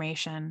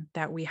information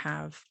that we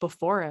have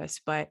before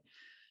us. But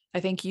I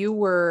think you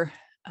were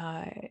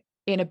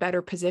in a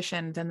better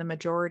position than the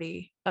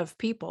majority of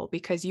people,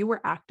 because you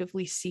were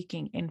actively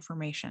seeking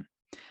information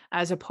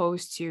as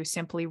opposed to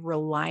simply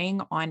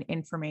relying on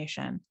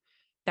information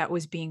that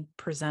was being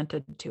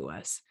presented to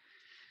us.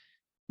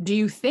 Do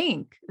you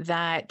think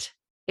that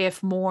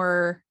if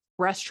more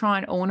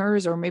restaurant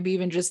owners, or maybe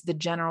even just the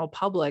general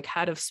public,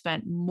 had have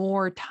spent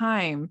more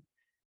time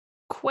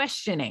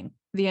questioning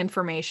the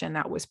information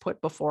that was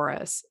put before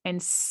us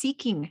and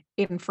seeking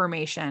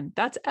information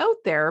that's out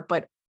there,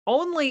 but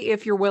only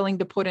if you're willing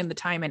to put in the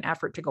time and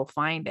effort to go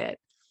find it,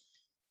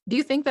 do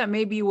you think that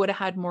maybe you would have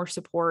had more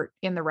support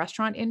in the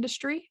restaurant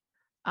industry,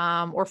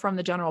 or from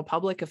the general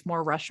public, if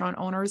more restaurant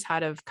owners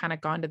had have kind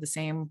of gone to the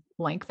same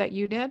length that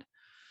you did?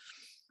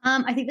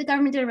 I think the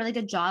government did a really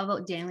good job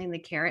about dangling the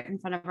carrot in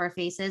front of our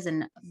faces,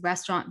 and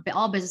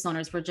all business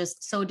owners were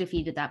just so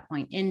defeated at that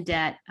point, in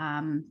debt,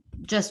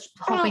 just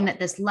hoping that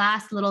this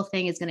last little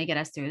thing is going to get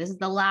us through. This is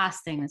the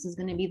last thing. This is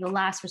going to be the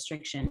last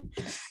restriction,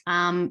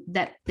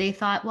 that they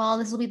thought, well,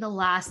 this will be the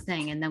last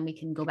thing, and then we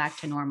can go back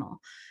to normal.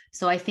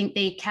 So I think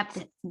they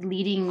kept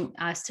leading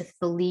us to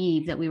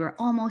believe that we were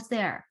almost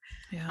there.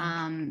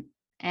 Yeah.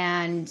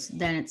 And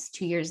then it's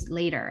 2 years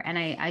later. And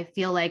I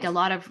feel like a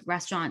lot of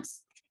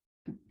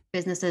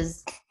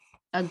businesses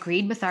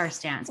agreed with our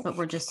stance, but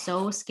we're just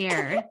so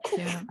scared.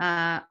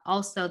 Yeah.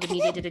 Also, the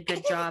media did a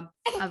good job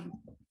of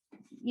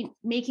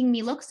making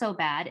me look so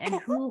bad. And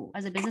who,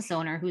 as a business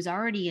owner who's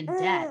already in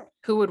debt,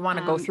 Who would want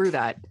to go through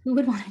that? who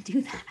would want to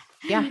do that?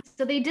 Yeah.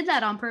 So they did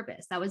that on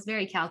purpose. That was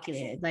very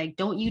calculated. Like,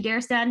 don't you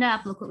dare stand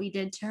up. Look what we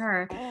did to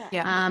her.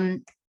 Yeah.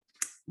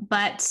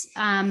 But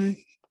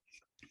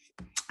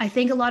I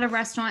think a lot of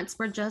restaurants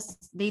were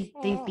just, they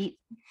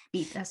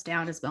beat us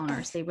down as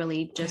owners. They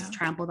really just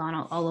trampled on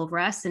all over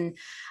us. And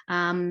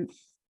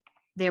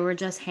they were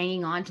just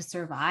hanging on to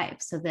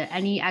survive, so that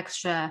any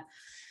extra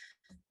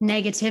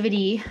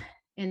negativity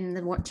in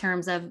the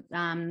terms of,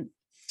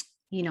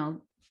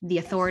 the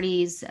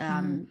authorities,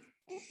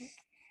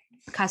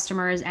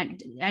 customers,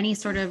 and any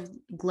sort of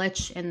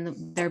glitch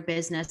in their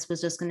business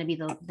was just going to be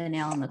the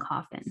nail in the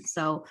coffin.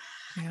 So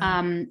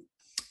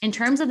in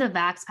terms of the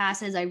Vax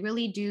passes, I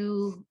really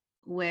do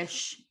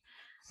wish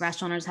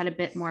restaurant owners had a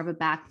bit more of a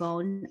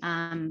backbone.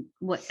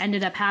 What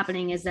ended up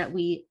happening is that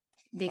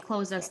they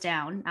closed us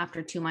down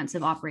after 2 months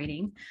of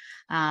operating.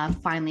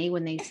 Finally,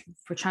 when they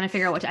were trying to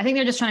figure out I think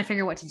they're just trying to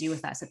figure out what to do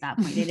with us at that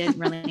point. They didn't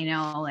really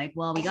know, like,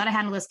 well, we got to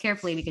handle this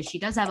carefully because she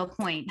does have a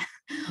point.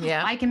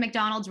 Yeah. Why can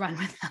McDonald's run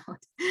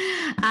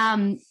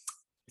without?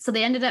 So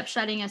they ended up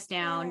shutting us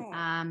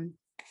down.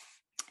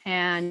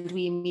 And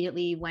we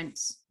immediately went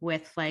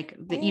with the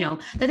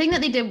thing that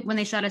they did when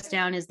they shut us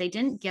down is they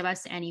didn't give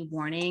us any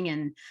warning.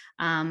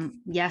 And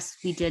yes,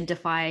 we did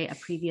defy a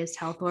previous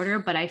health order,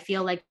 but I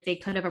feel like they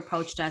could have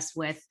approached us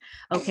with,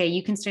 okay,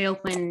 you can stay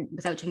open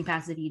without taking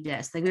passes if you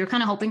this. Like, we were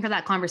kind of hoping for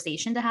that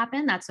conversation to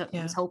happen. That's what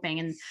I was hoping.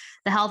 And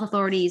the health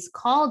authorities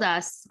called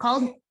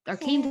or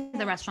came to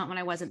the restaurant when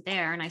I wasn't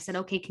there. And I said,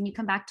 okay, can you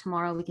come back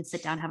tomorrow? We can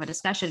sit down and have a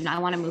discussion. I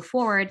want to move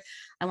forward.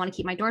 I want to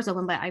keep my doors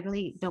open, but I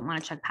really don't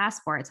want to check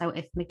passports. So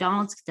if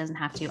McDonald's doesn't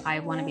have to, I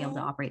want to be able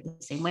to operate the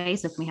same way.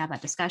 So can we have that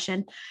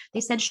discussion?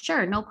 They said,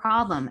 sure, no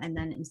problem. And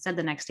then instead,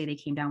 the next day they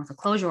came down with a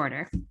closure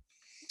order.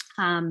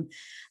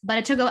 But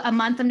it took a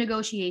month of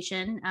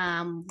negotiation.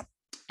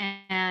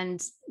 And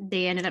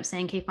they ended up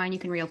saying, okay, fine, you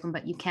can reopen,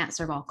 but you can't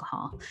serve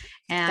alcohol.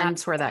 And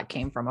that's where that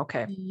came from.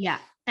 Okay. Yeah.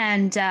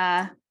 And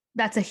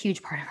that's a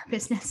huge part of our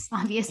business,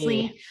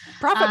 obviously.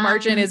 Profit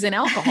margin is in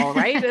alcohol,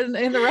 right?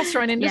 in the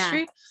restaurant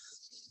industry.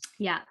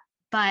 Yeah.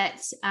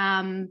 But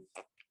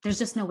there's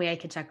just no way I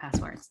could check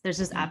passports. There's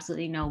just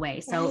absolutely no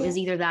way. So it was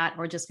either that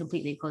or just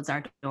completely close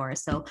our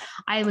doors. So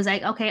I was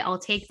like, okay, I'll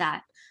take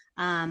that.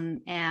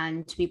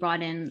 And we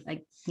brought in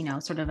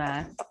sort of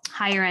a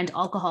higher end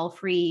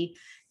alcohol-free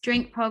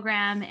drink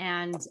program.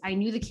 And I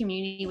knew the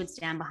community would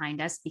stand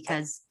behind us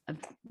because of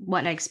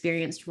what I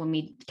experienced when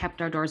we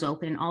kept our doors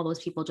open, and all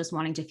those people just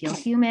wanting to feel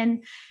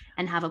human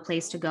and have a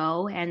place to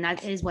go. And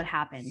that is what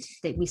happened,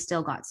 that we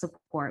still got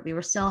support.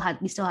 We still had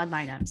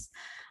lineups.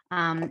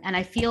 And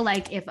I feel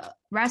like if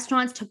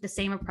restaurants took the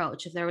same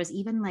approach, if there was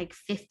even like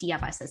 50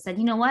 of us that said,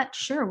 you know what,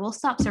 sure, we'll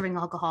stop serving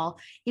alcohol,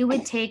 it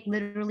would take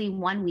literally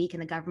 1 week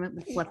and the government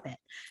would flip it,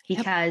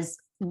 because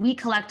we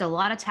collect a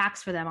lot of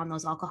tax for them on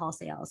those alcohol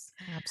sales.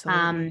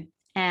 Absolutely.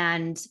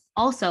 And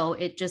also,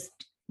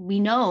 we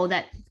know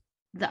that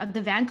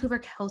the Vancouver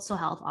Coastal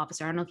Health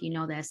Officer, I don't know if you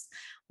know this,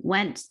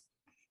 went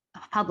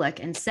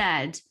public and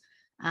said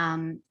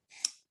the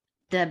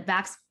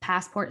Vax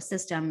passport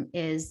system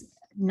is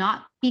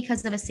not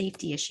because of a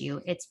safety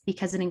issue. It's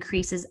because it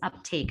increases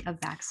uptake of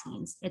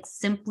vaccines. It's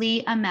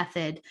simply a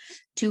method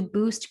to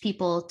boost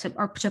people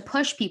to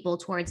push people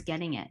towards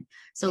getting it.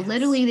 So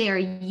literally they are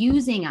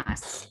using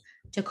us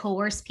to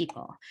coerce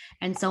people.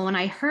 And so when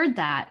I heard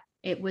that,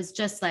 it was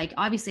just like,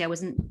 obviously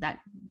that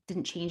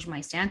didn't change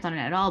my stance on it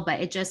at all, but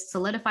it just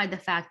solidified the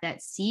fact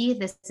that, see,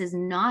 this is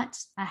not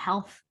a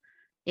health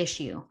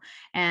issue.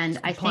 And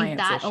I think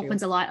that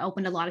opened a lot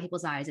of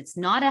people's eyes. It's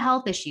not a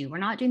health issue. We're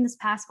not doing this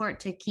passport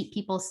to keep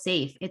people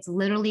safe. It's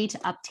literally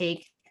to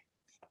uptake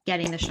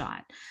getting the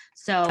shot.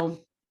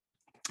 So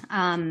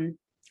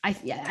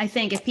I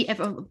think if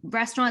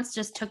restaurants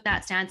just took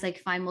that stance, like,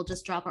 fine, we'll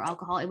just drop our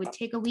alcohol, it would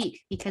take a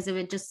week, because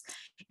it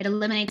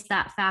eliminates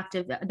that fact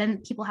of, then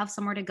people have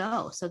somewhere to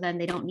go. So then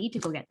they don't need to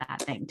go get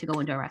that thing to go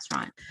into a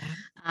restaurant.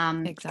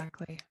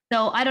 Exactly.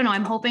 So I don't know.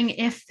 I'm hoping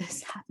if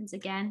this happens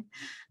again,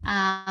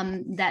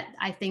 that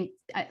I think,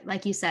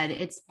 like you said,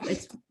 it's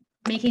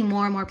making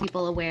more and more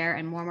people aware,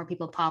 and more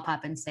people pop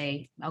up and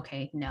say,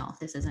 okay, no,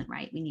 this isn't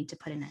right. We need to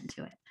put an end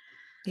to it.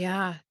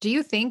 Yeah. Do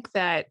you think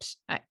that,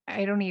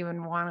 I don't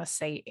even want to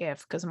say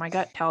if, because my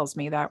gut tells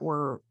me that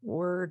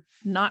we're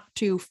not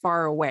too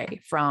far away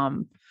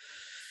from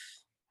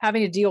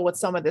having to deal with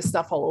some of this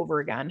stuff all over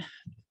again.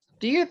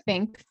 Do you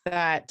think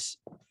that,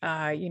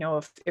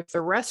 if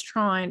the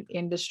restaurant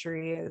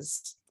industry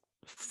is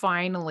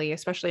finally,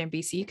 especially in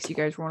BC, because you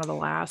guys were one of the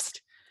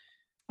last,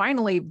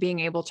 finally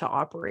being able to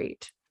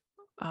operate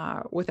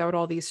without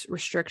all these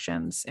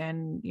restrictions,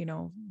 and,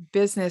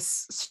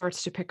 business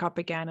starts to pick up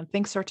again and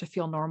things start to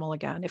feel normal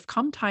again, if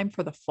come time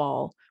for the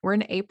fall, we're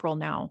in April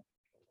now,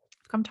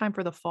 come time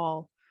for the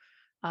fall,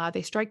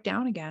 they strike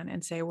down again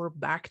and say, we're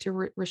back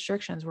to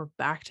restrictions, we're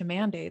back to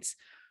mandates.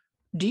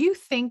 Do you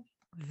think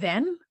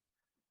then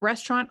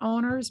restaurant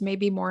owners may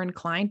be more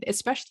inclined,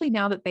 especially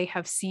now that they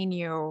have seen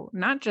you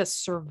not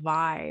just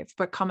survive,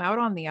 but come out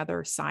on the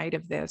other side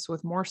of this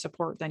with more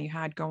support than you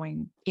had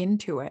going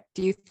into it?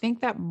 Do you think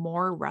that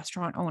more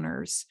restaurant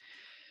owners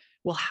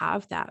will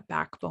have that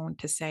backbone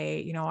to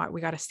say, you know what, we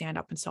got to stand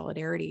up in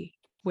solidarity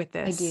with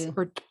this? I do.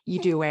 Or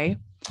you do,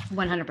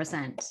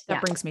 100%.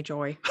 That brings me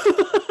joy.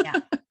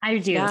 Yeah, I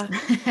do. Yeah.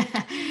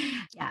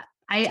 Yeah.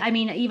 I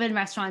mean, even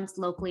restaurants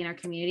locally in our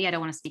community, I don't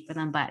want to speak for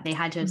them, but they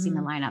had to have seen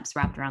the lineups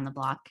wrapped around the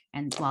block,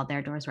 and while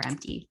their doors were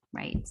empty.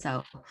 Right.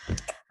 So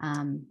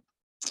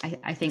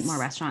I think more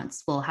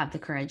restaurants will have the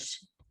courage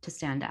to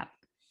stand up.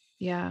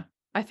 Yeah,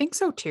 I think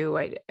so too.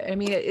 I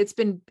mean, it's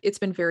been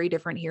very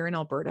different here in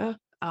Alberta.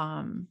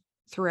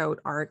 Throughout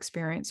our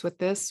experience with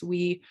this,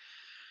 we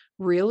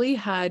really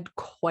had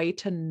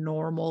quite a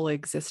normal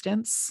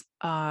existence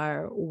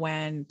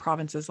when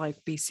provinces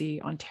like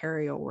BC,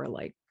 Ontario were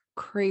like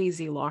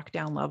crazy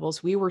lockdown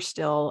levels. We were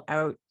still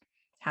out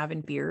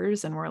having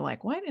beers, and we're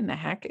like, what in the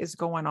heck is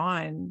going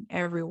on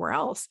everywhere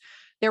else?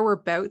 There were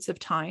bouts of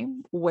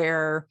time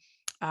where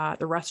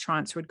the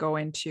restaurants would go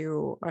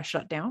into a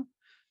shutdown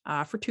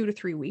for 2 to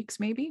 3 weeks,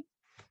 maybe.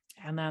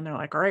 And then they're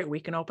like, all right, we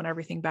can open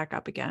everything back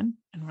up again.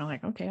 And we're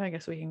like, okay, I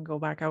guess we can go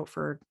back out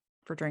for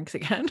drinks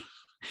again.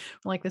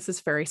 Like, this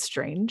is very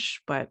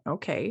strange, but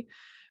okay.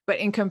 But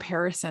in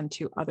comparison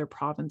to other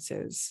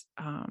provinces,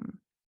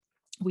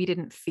 we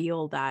didn't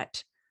feel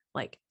that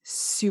like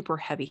super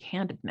heavy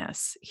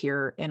handedness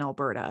here in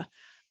Alberta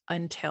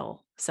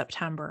until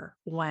September,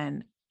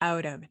 when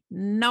out of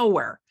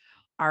nowhere,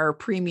 our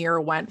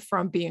premier went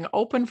from being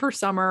open for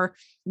summer,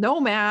 no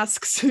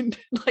masks, and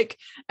like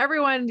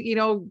everyone,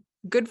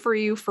 good for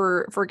you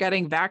for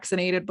getting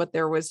vaccinated, but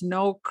there was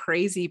no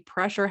crazy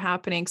pressure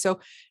happening. So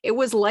it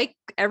was like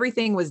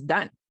everything was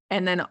done.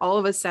 And then all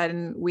of a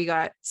sudden we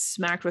got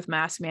smacked with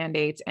mask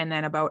mandates. And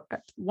then about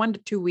 1 to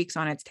 2 weeks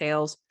on its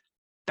tails,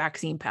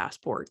 vaccine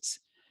passports.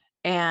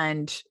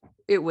 And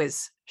it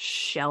was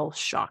shell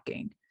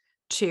shocking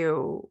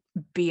to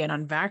be an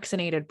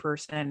unvaccinated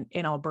person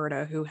in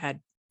Alberta who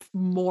had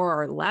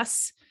more or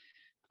less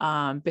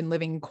been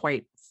living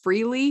quite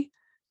freely.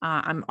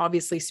 I'm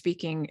obviously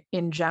speaking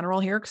in general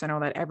here, because I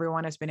know that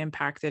everyone has been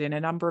impacted in a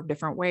number of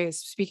different ways.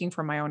 Speaking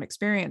from my own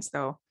experience,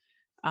 though,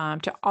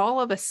 to all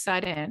of a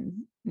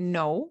sudden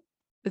know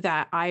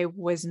that I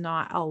was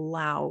not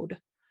allowed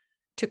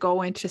to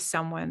go into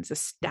someone's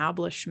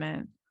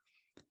establishment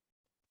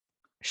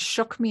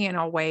shook me in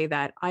a way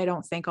that I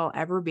don't think I'll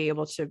ever be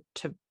able to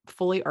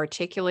fully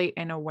articulate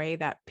in a way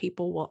that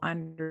people will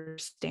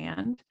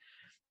understand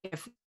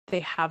if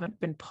they haven't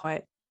been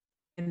put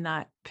in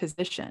that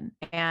position.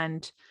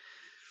 And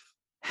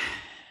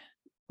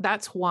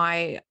that's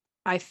why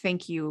I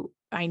think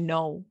I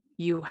know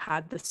you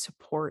had the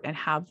support and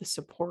have the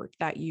support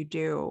that you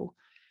do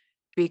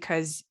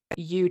because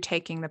you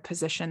taking the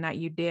position that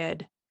you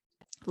did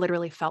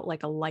literally felt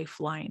like a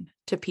lifeline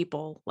to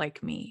people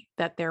like me,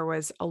 that there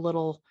was a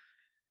little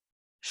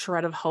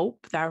shred of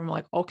hope that I'm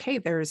like, okay,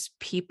 there's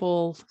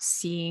people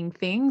seeing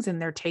things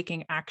and they're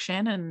taking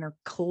action, and they're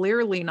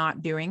clearly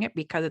not doing it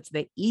because it's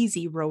the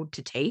easy road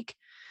to take.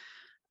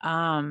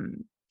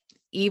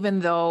 Even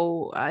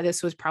though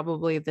this was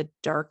probably the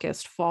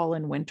darkest fall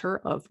and winter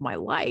of my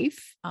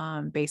life,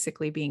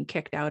 basically being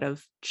kicked out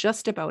of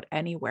just about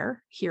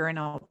anywhere here in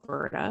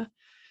Alberta,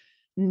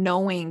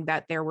 knowing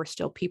that there were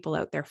still people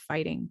out there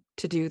fighting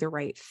to do the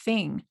right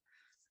thing,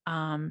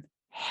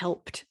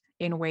 helped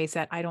in ways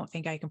that I don't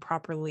think I can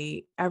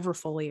properly ever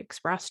fully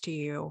express to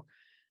you.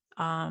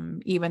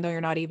 Even though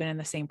you're not even in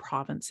the same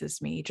province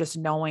as me, just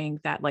knowing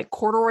that like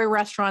Corduroy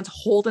restaurants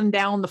holding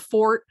down the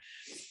fort,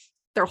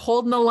 they're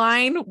holding the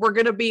line, we're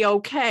going to be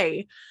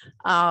okay.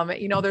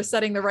 They're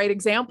setting the right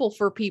example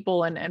for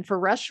people and for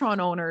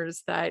restaurant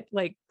owners that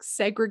like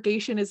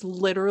segregation is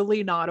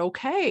literally not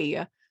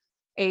okay.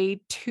 A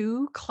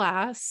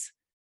two-class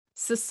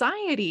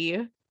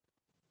society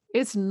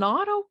is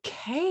not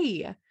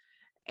okay.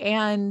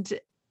 And,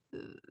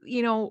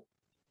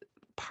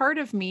 part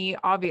of me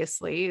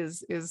obviously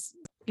is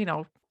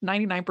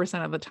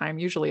 99% of the time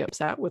usually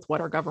upset with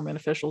what our government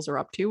officials are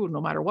up to, no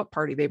matter what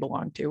party they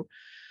belong to.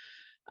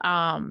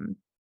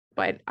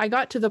 But I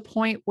got to the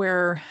point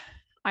where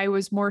I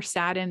was more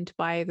saddened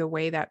by the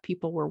way that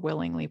people were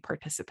willingly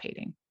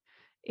participating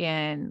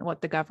in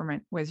what the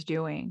government was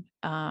doing.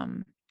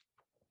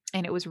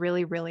 And it was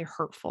really, really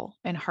hurtful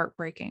and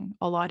heartbreaking.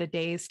 A lot of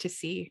days to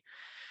see,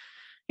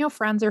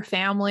 friends or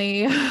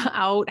family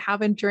out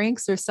having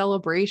drinks or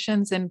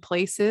celebrations in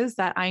places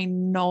that I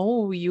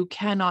know you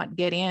cannot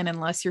get in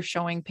unless you're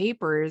showing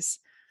papers.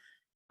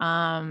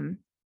 That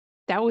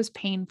was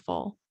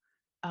painful.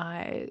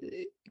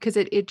 Because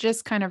it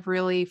just kind of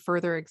really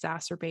further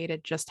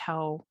exacerbated just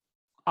how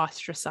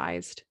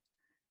ostracized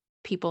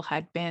people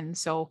had been.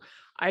 So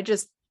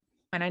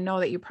and I know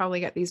that you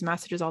probably get these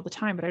messages all the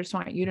time, but I just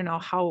want you to know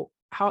how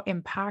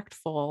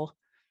impactful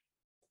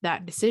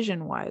that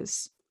decision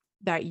was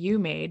that you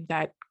made,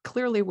 that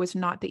clearly was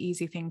not the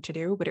easy thing to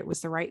do, but it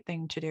was the right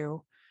thing to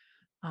do.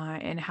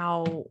 And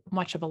how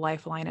much of a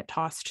lifeline it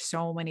tossed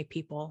so many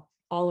people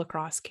all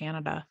across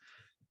Canada.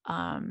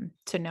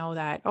 To know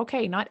that,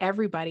 okay, not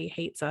everybody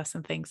hates us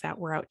and thinks that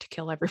we're out to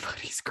kill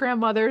everybody's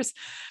grandmothers.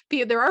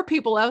 There are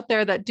people out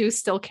there that do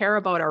still care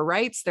about our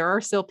rights. There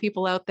are still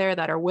people out there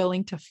that are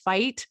willing to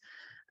fight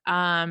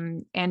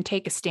and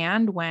take a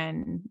stand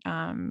when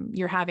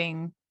you're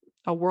having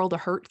a world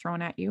of hurt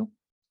thrown at you.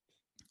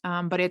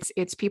 But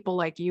it's people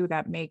like you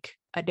that make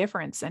a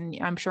difference. And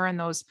I'm sure in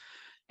those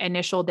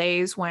initial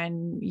days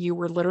when you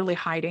were literally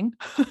hiding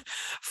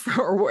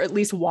or at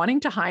least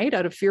wanting to hide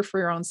out of fear for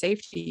your own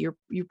safety,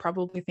 you're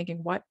probably thinking,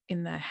 what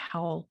in the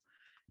hell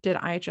did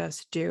I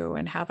just do?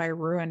 And have I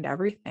ruined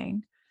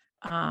everything?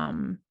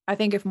 I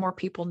think if more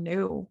people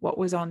knew what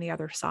was on the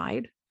other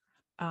side,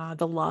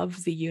 the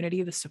love, the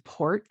unity, the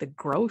support, the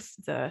growth,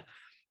 the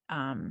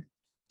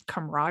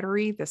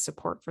camaraderie, the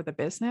support for the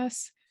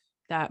business,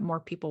 that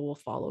more people will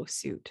follow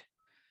suit.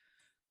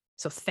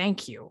 So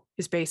thank you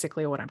is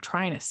basically what I'm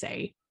trying to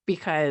say,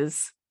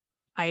 because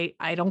I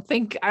don't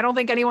think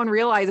anyone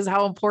realizes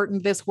how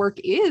important this work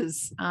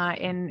is,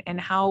 and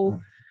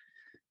how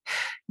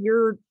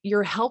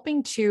you're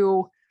helping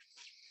to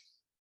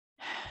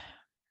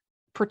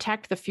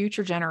protect the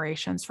future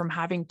generations from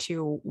having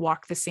to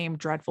walk the same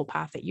dreadful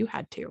path that you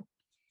had to.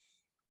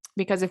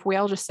 Because if we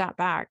all just sat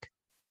back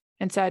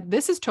and said,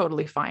 this is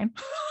totally fine,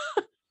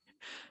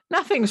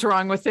 nothing's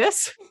wrong with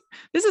this,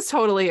 this is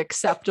totally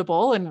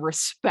acceptable and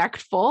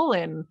respectful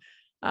and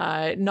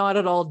not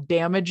at all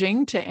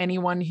damaging to any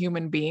one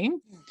human being,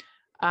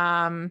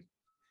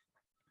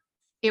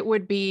 it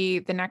would be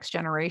the next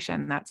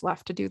generation that's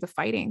left to do the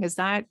fighting. Is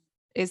that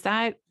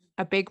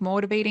a big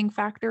motivating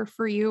factor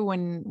for you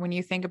when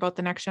you think about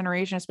the next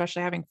generation,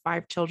 especially having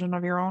 5 children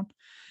of your own?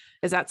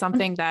 Is that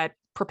something that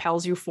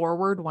propels you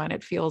forward when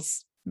it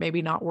feels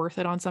maybe not worth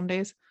it on some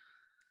days?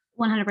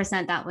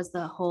 100%. That was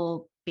the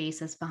whole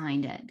basis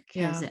behind it,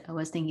 because I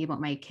was thinking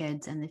about my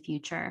kids and the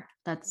future.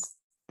 That's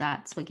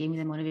what gave me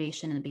the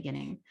motivation in the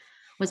beginning,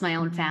 was my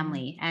own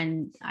family.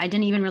 And I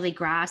didn't even really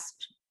grasp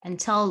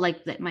until my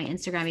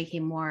Instagram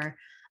became more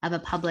of a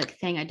public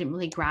thing. I didn't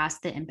really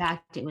grasp the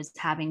impact it was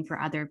having for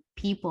other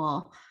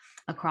people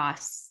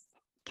across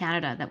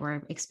Canada that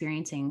were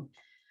experiencing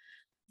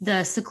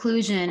the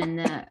seclusion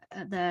and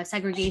the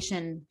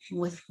segregation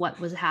with what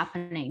was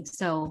happening.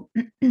 So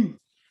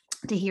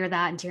to hear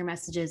that and to hear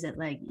messages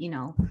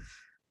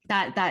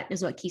that that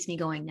is what keeps me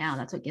going now.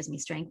 That's what gives me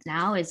strength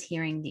now, is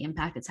hearing the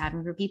impact it's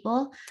having for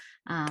people.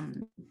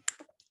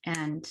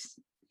 And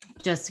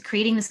just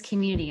creating this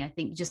community. I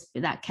think just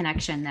that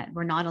connection, that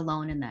we're not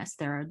alone in this.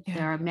 There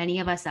are many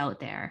of us out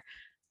there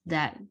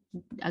that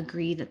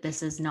agree that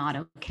this is not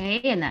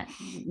okay, and that,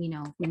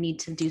 we need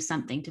to do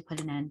something to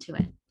put an end to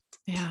it.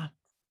 Yeah.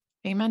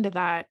 Amen to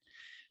that.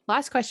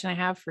 Last question I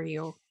have for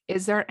you.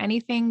 Is there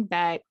anything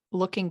that,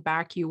 looking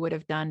back, you would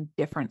have done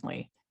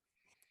differently?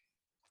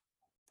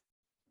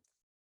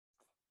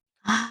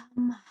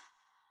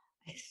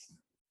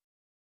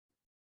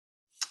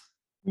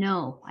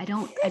 No, I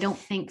don't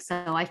think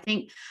so. I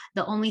think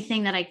the only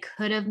thing that I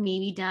could have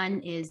maybe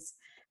done is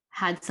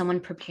had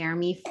someone prepare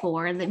me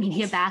for the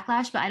media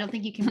backlash, but I don't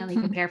think you can really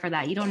prepare for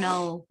that. You don't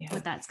know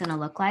what that's going to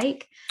look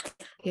like.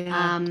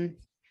 I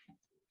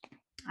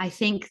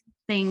think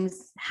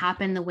things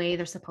happen the way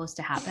they're supposed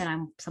to happen.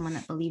 I'm someone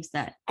that believes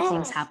that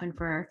things happen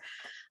for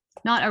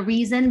not a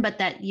reason, but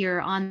that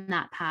you're on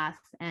that path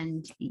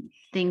and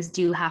things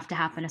do have to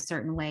happen a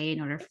certain way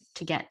in order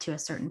to get to a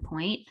certain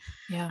point.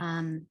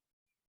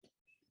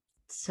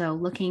 So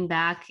looking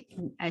back,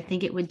 I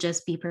think it would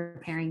just be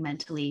preparing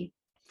mentally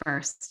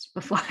first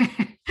before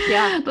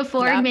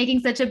making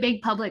such a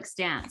big public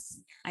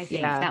stance. I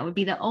think that would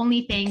be the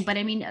only thing. But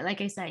I mean, like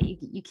I said,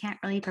 you can't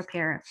really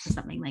prepare for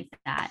something like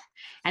that.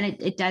 And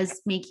it does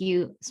make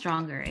you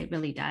stronger. It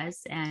really does.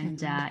 And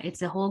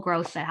it's a whole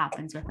growth that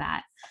happens with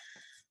that.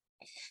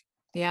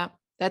 Yeah,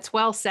 that's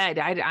well said.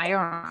 I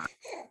don't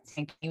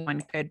think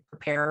anyone could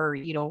prepare,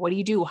 what do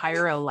you do?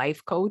 Hire a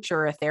life coach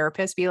or a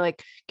therapist, be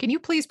like, can you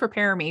please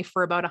prepare me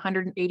for about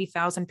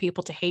 180,000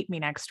 people to hate me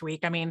next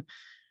week? I mean,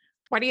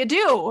 what do you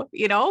do?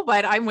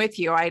 But I'm with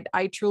you.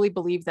 I truly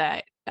believe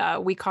that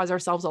we cause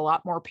ourselves a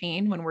lot more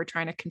pain when we're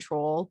trying to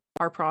control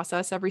our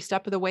process every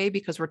step of the way,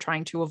 because we're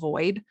trying to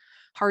avoid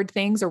hard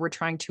things, or we're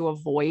trying to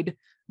avoid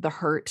the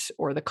hurt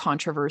or the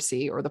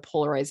controversy or the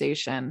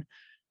polarization,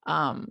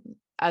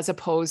 as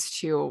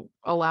opposed to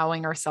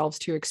allowing ourselves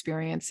to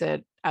experience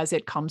it as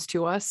it comes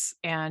to us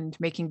and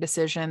making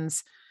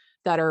decisions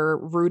that are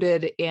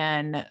rooted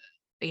in,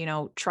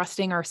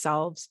 trusting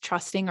ourselves,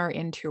 trusting our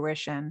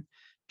intuition,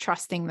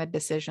 trusting the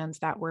decisions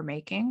that we're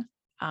making.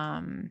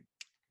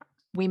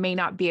 We may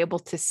not be able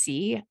to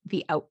see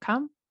the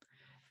outcome,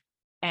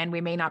 and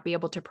we may not be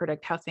able to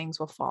predict how things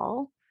will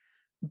fall.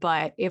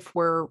 But if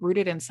we're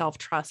rooted in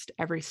self-trust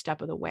every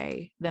step of the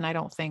way, then I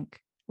don't think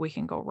we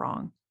can go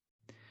wrong.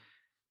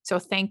 So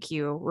thank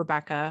you,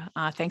 Rebecca.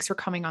 Thanks for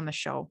coming on the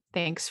show.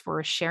 Thanks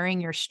for sharing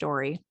your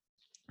story.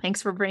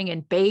 Thanks for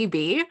bringing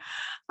baby.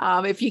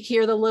 If you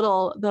hear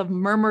the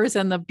murmurs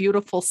and the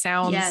beautiful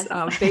sounds,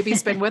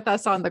 baby's been with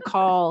us on the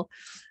call.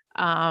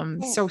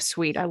 So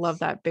sweet. I love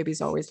that. Baby's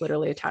always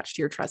literally attached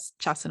to your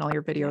chest in all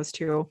your videos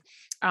too.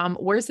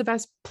 Where's the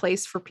best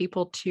place for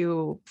people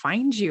to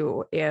find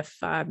you if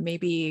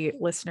maybe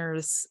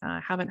listeners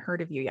haven't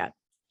heard of you yet?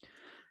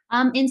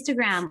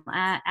 Instagram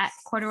at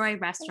Corduroy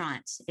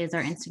Restaurant is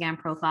our Instagram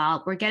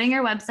profile. We're getting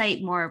our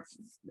website more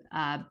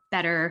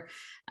better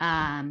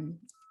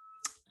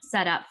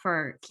set up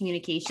for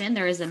communication.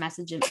 There is a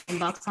message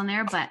inbox on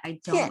there, but I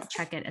don't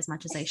check it as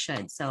much as I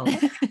should. So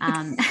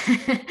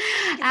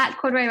at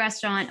Corduroy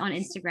Restaurant on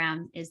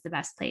Instagram is the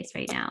best place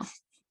right now.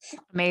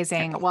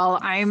 Amazing. Well,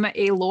 I'm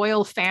a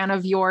loyal fan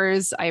of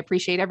yours. I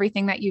appreciate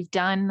everything that you've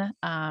done.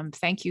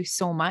 Thank you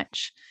so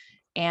much.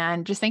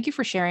 And just thank you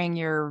for sharing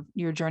your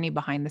journey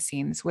behind the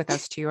scenes with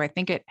us too. I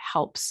think it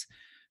helps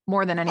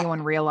more than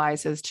anyone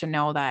realizes to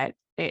know that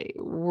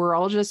we're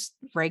all just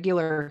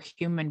regular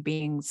human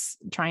beings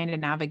trying to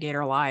navigate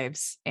our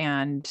lives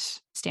and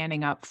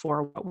standing up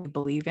for what we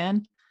believe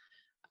in.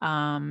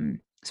 So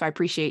I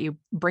appreciate you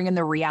bringing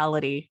the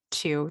reality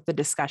to the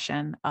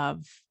discussion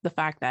of the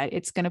fact that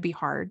it's going to be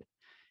hard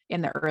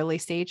in the early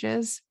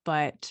stages,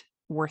 but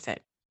worth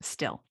it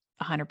still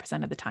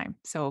 100% of the time.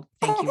 So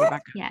thank you,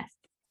 Rebecca. Yes.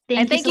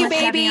 Thank you,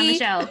 baby. On the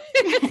show.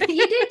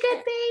 You did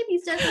good, babe.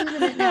 He's just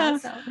losing it now.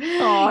 So.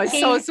 Oh, it's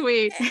so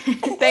sweet.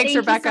 Thanks, Thank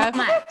Rebecca. You so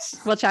much.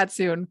 We'll chat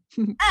soon.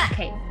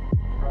 Okay.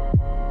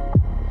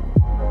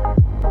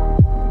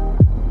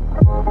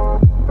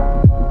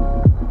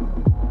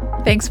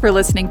 Thanks for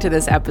listening to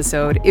this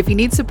episode. If you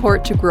need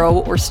support to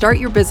grow or start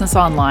your business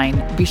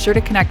online, be sure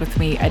to connect with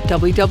me at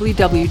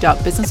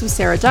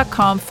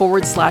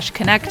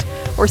www.businesswithsarah.com/connect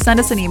or send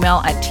us an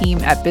email at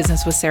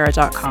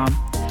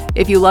team@businesswithsarah.com.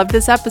 If you loved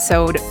this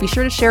episode, be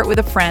sure to share it with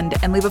a friend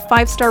and leave a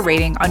 5-star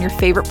rating on your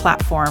favorite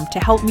platform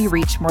to help me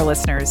reach more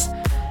listeners.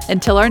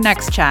 Until our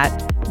next chat,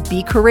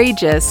 be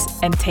courageous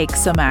and take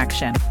some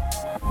action.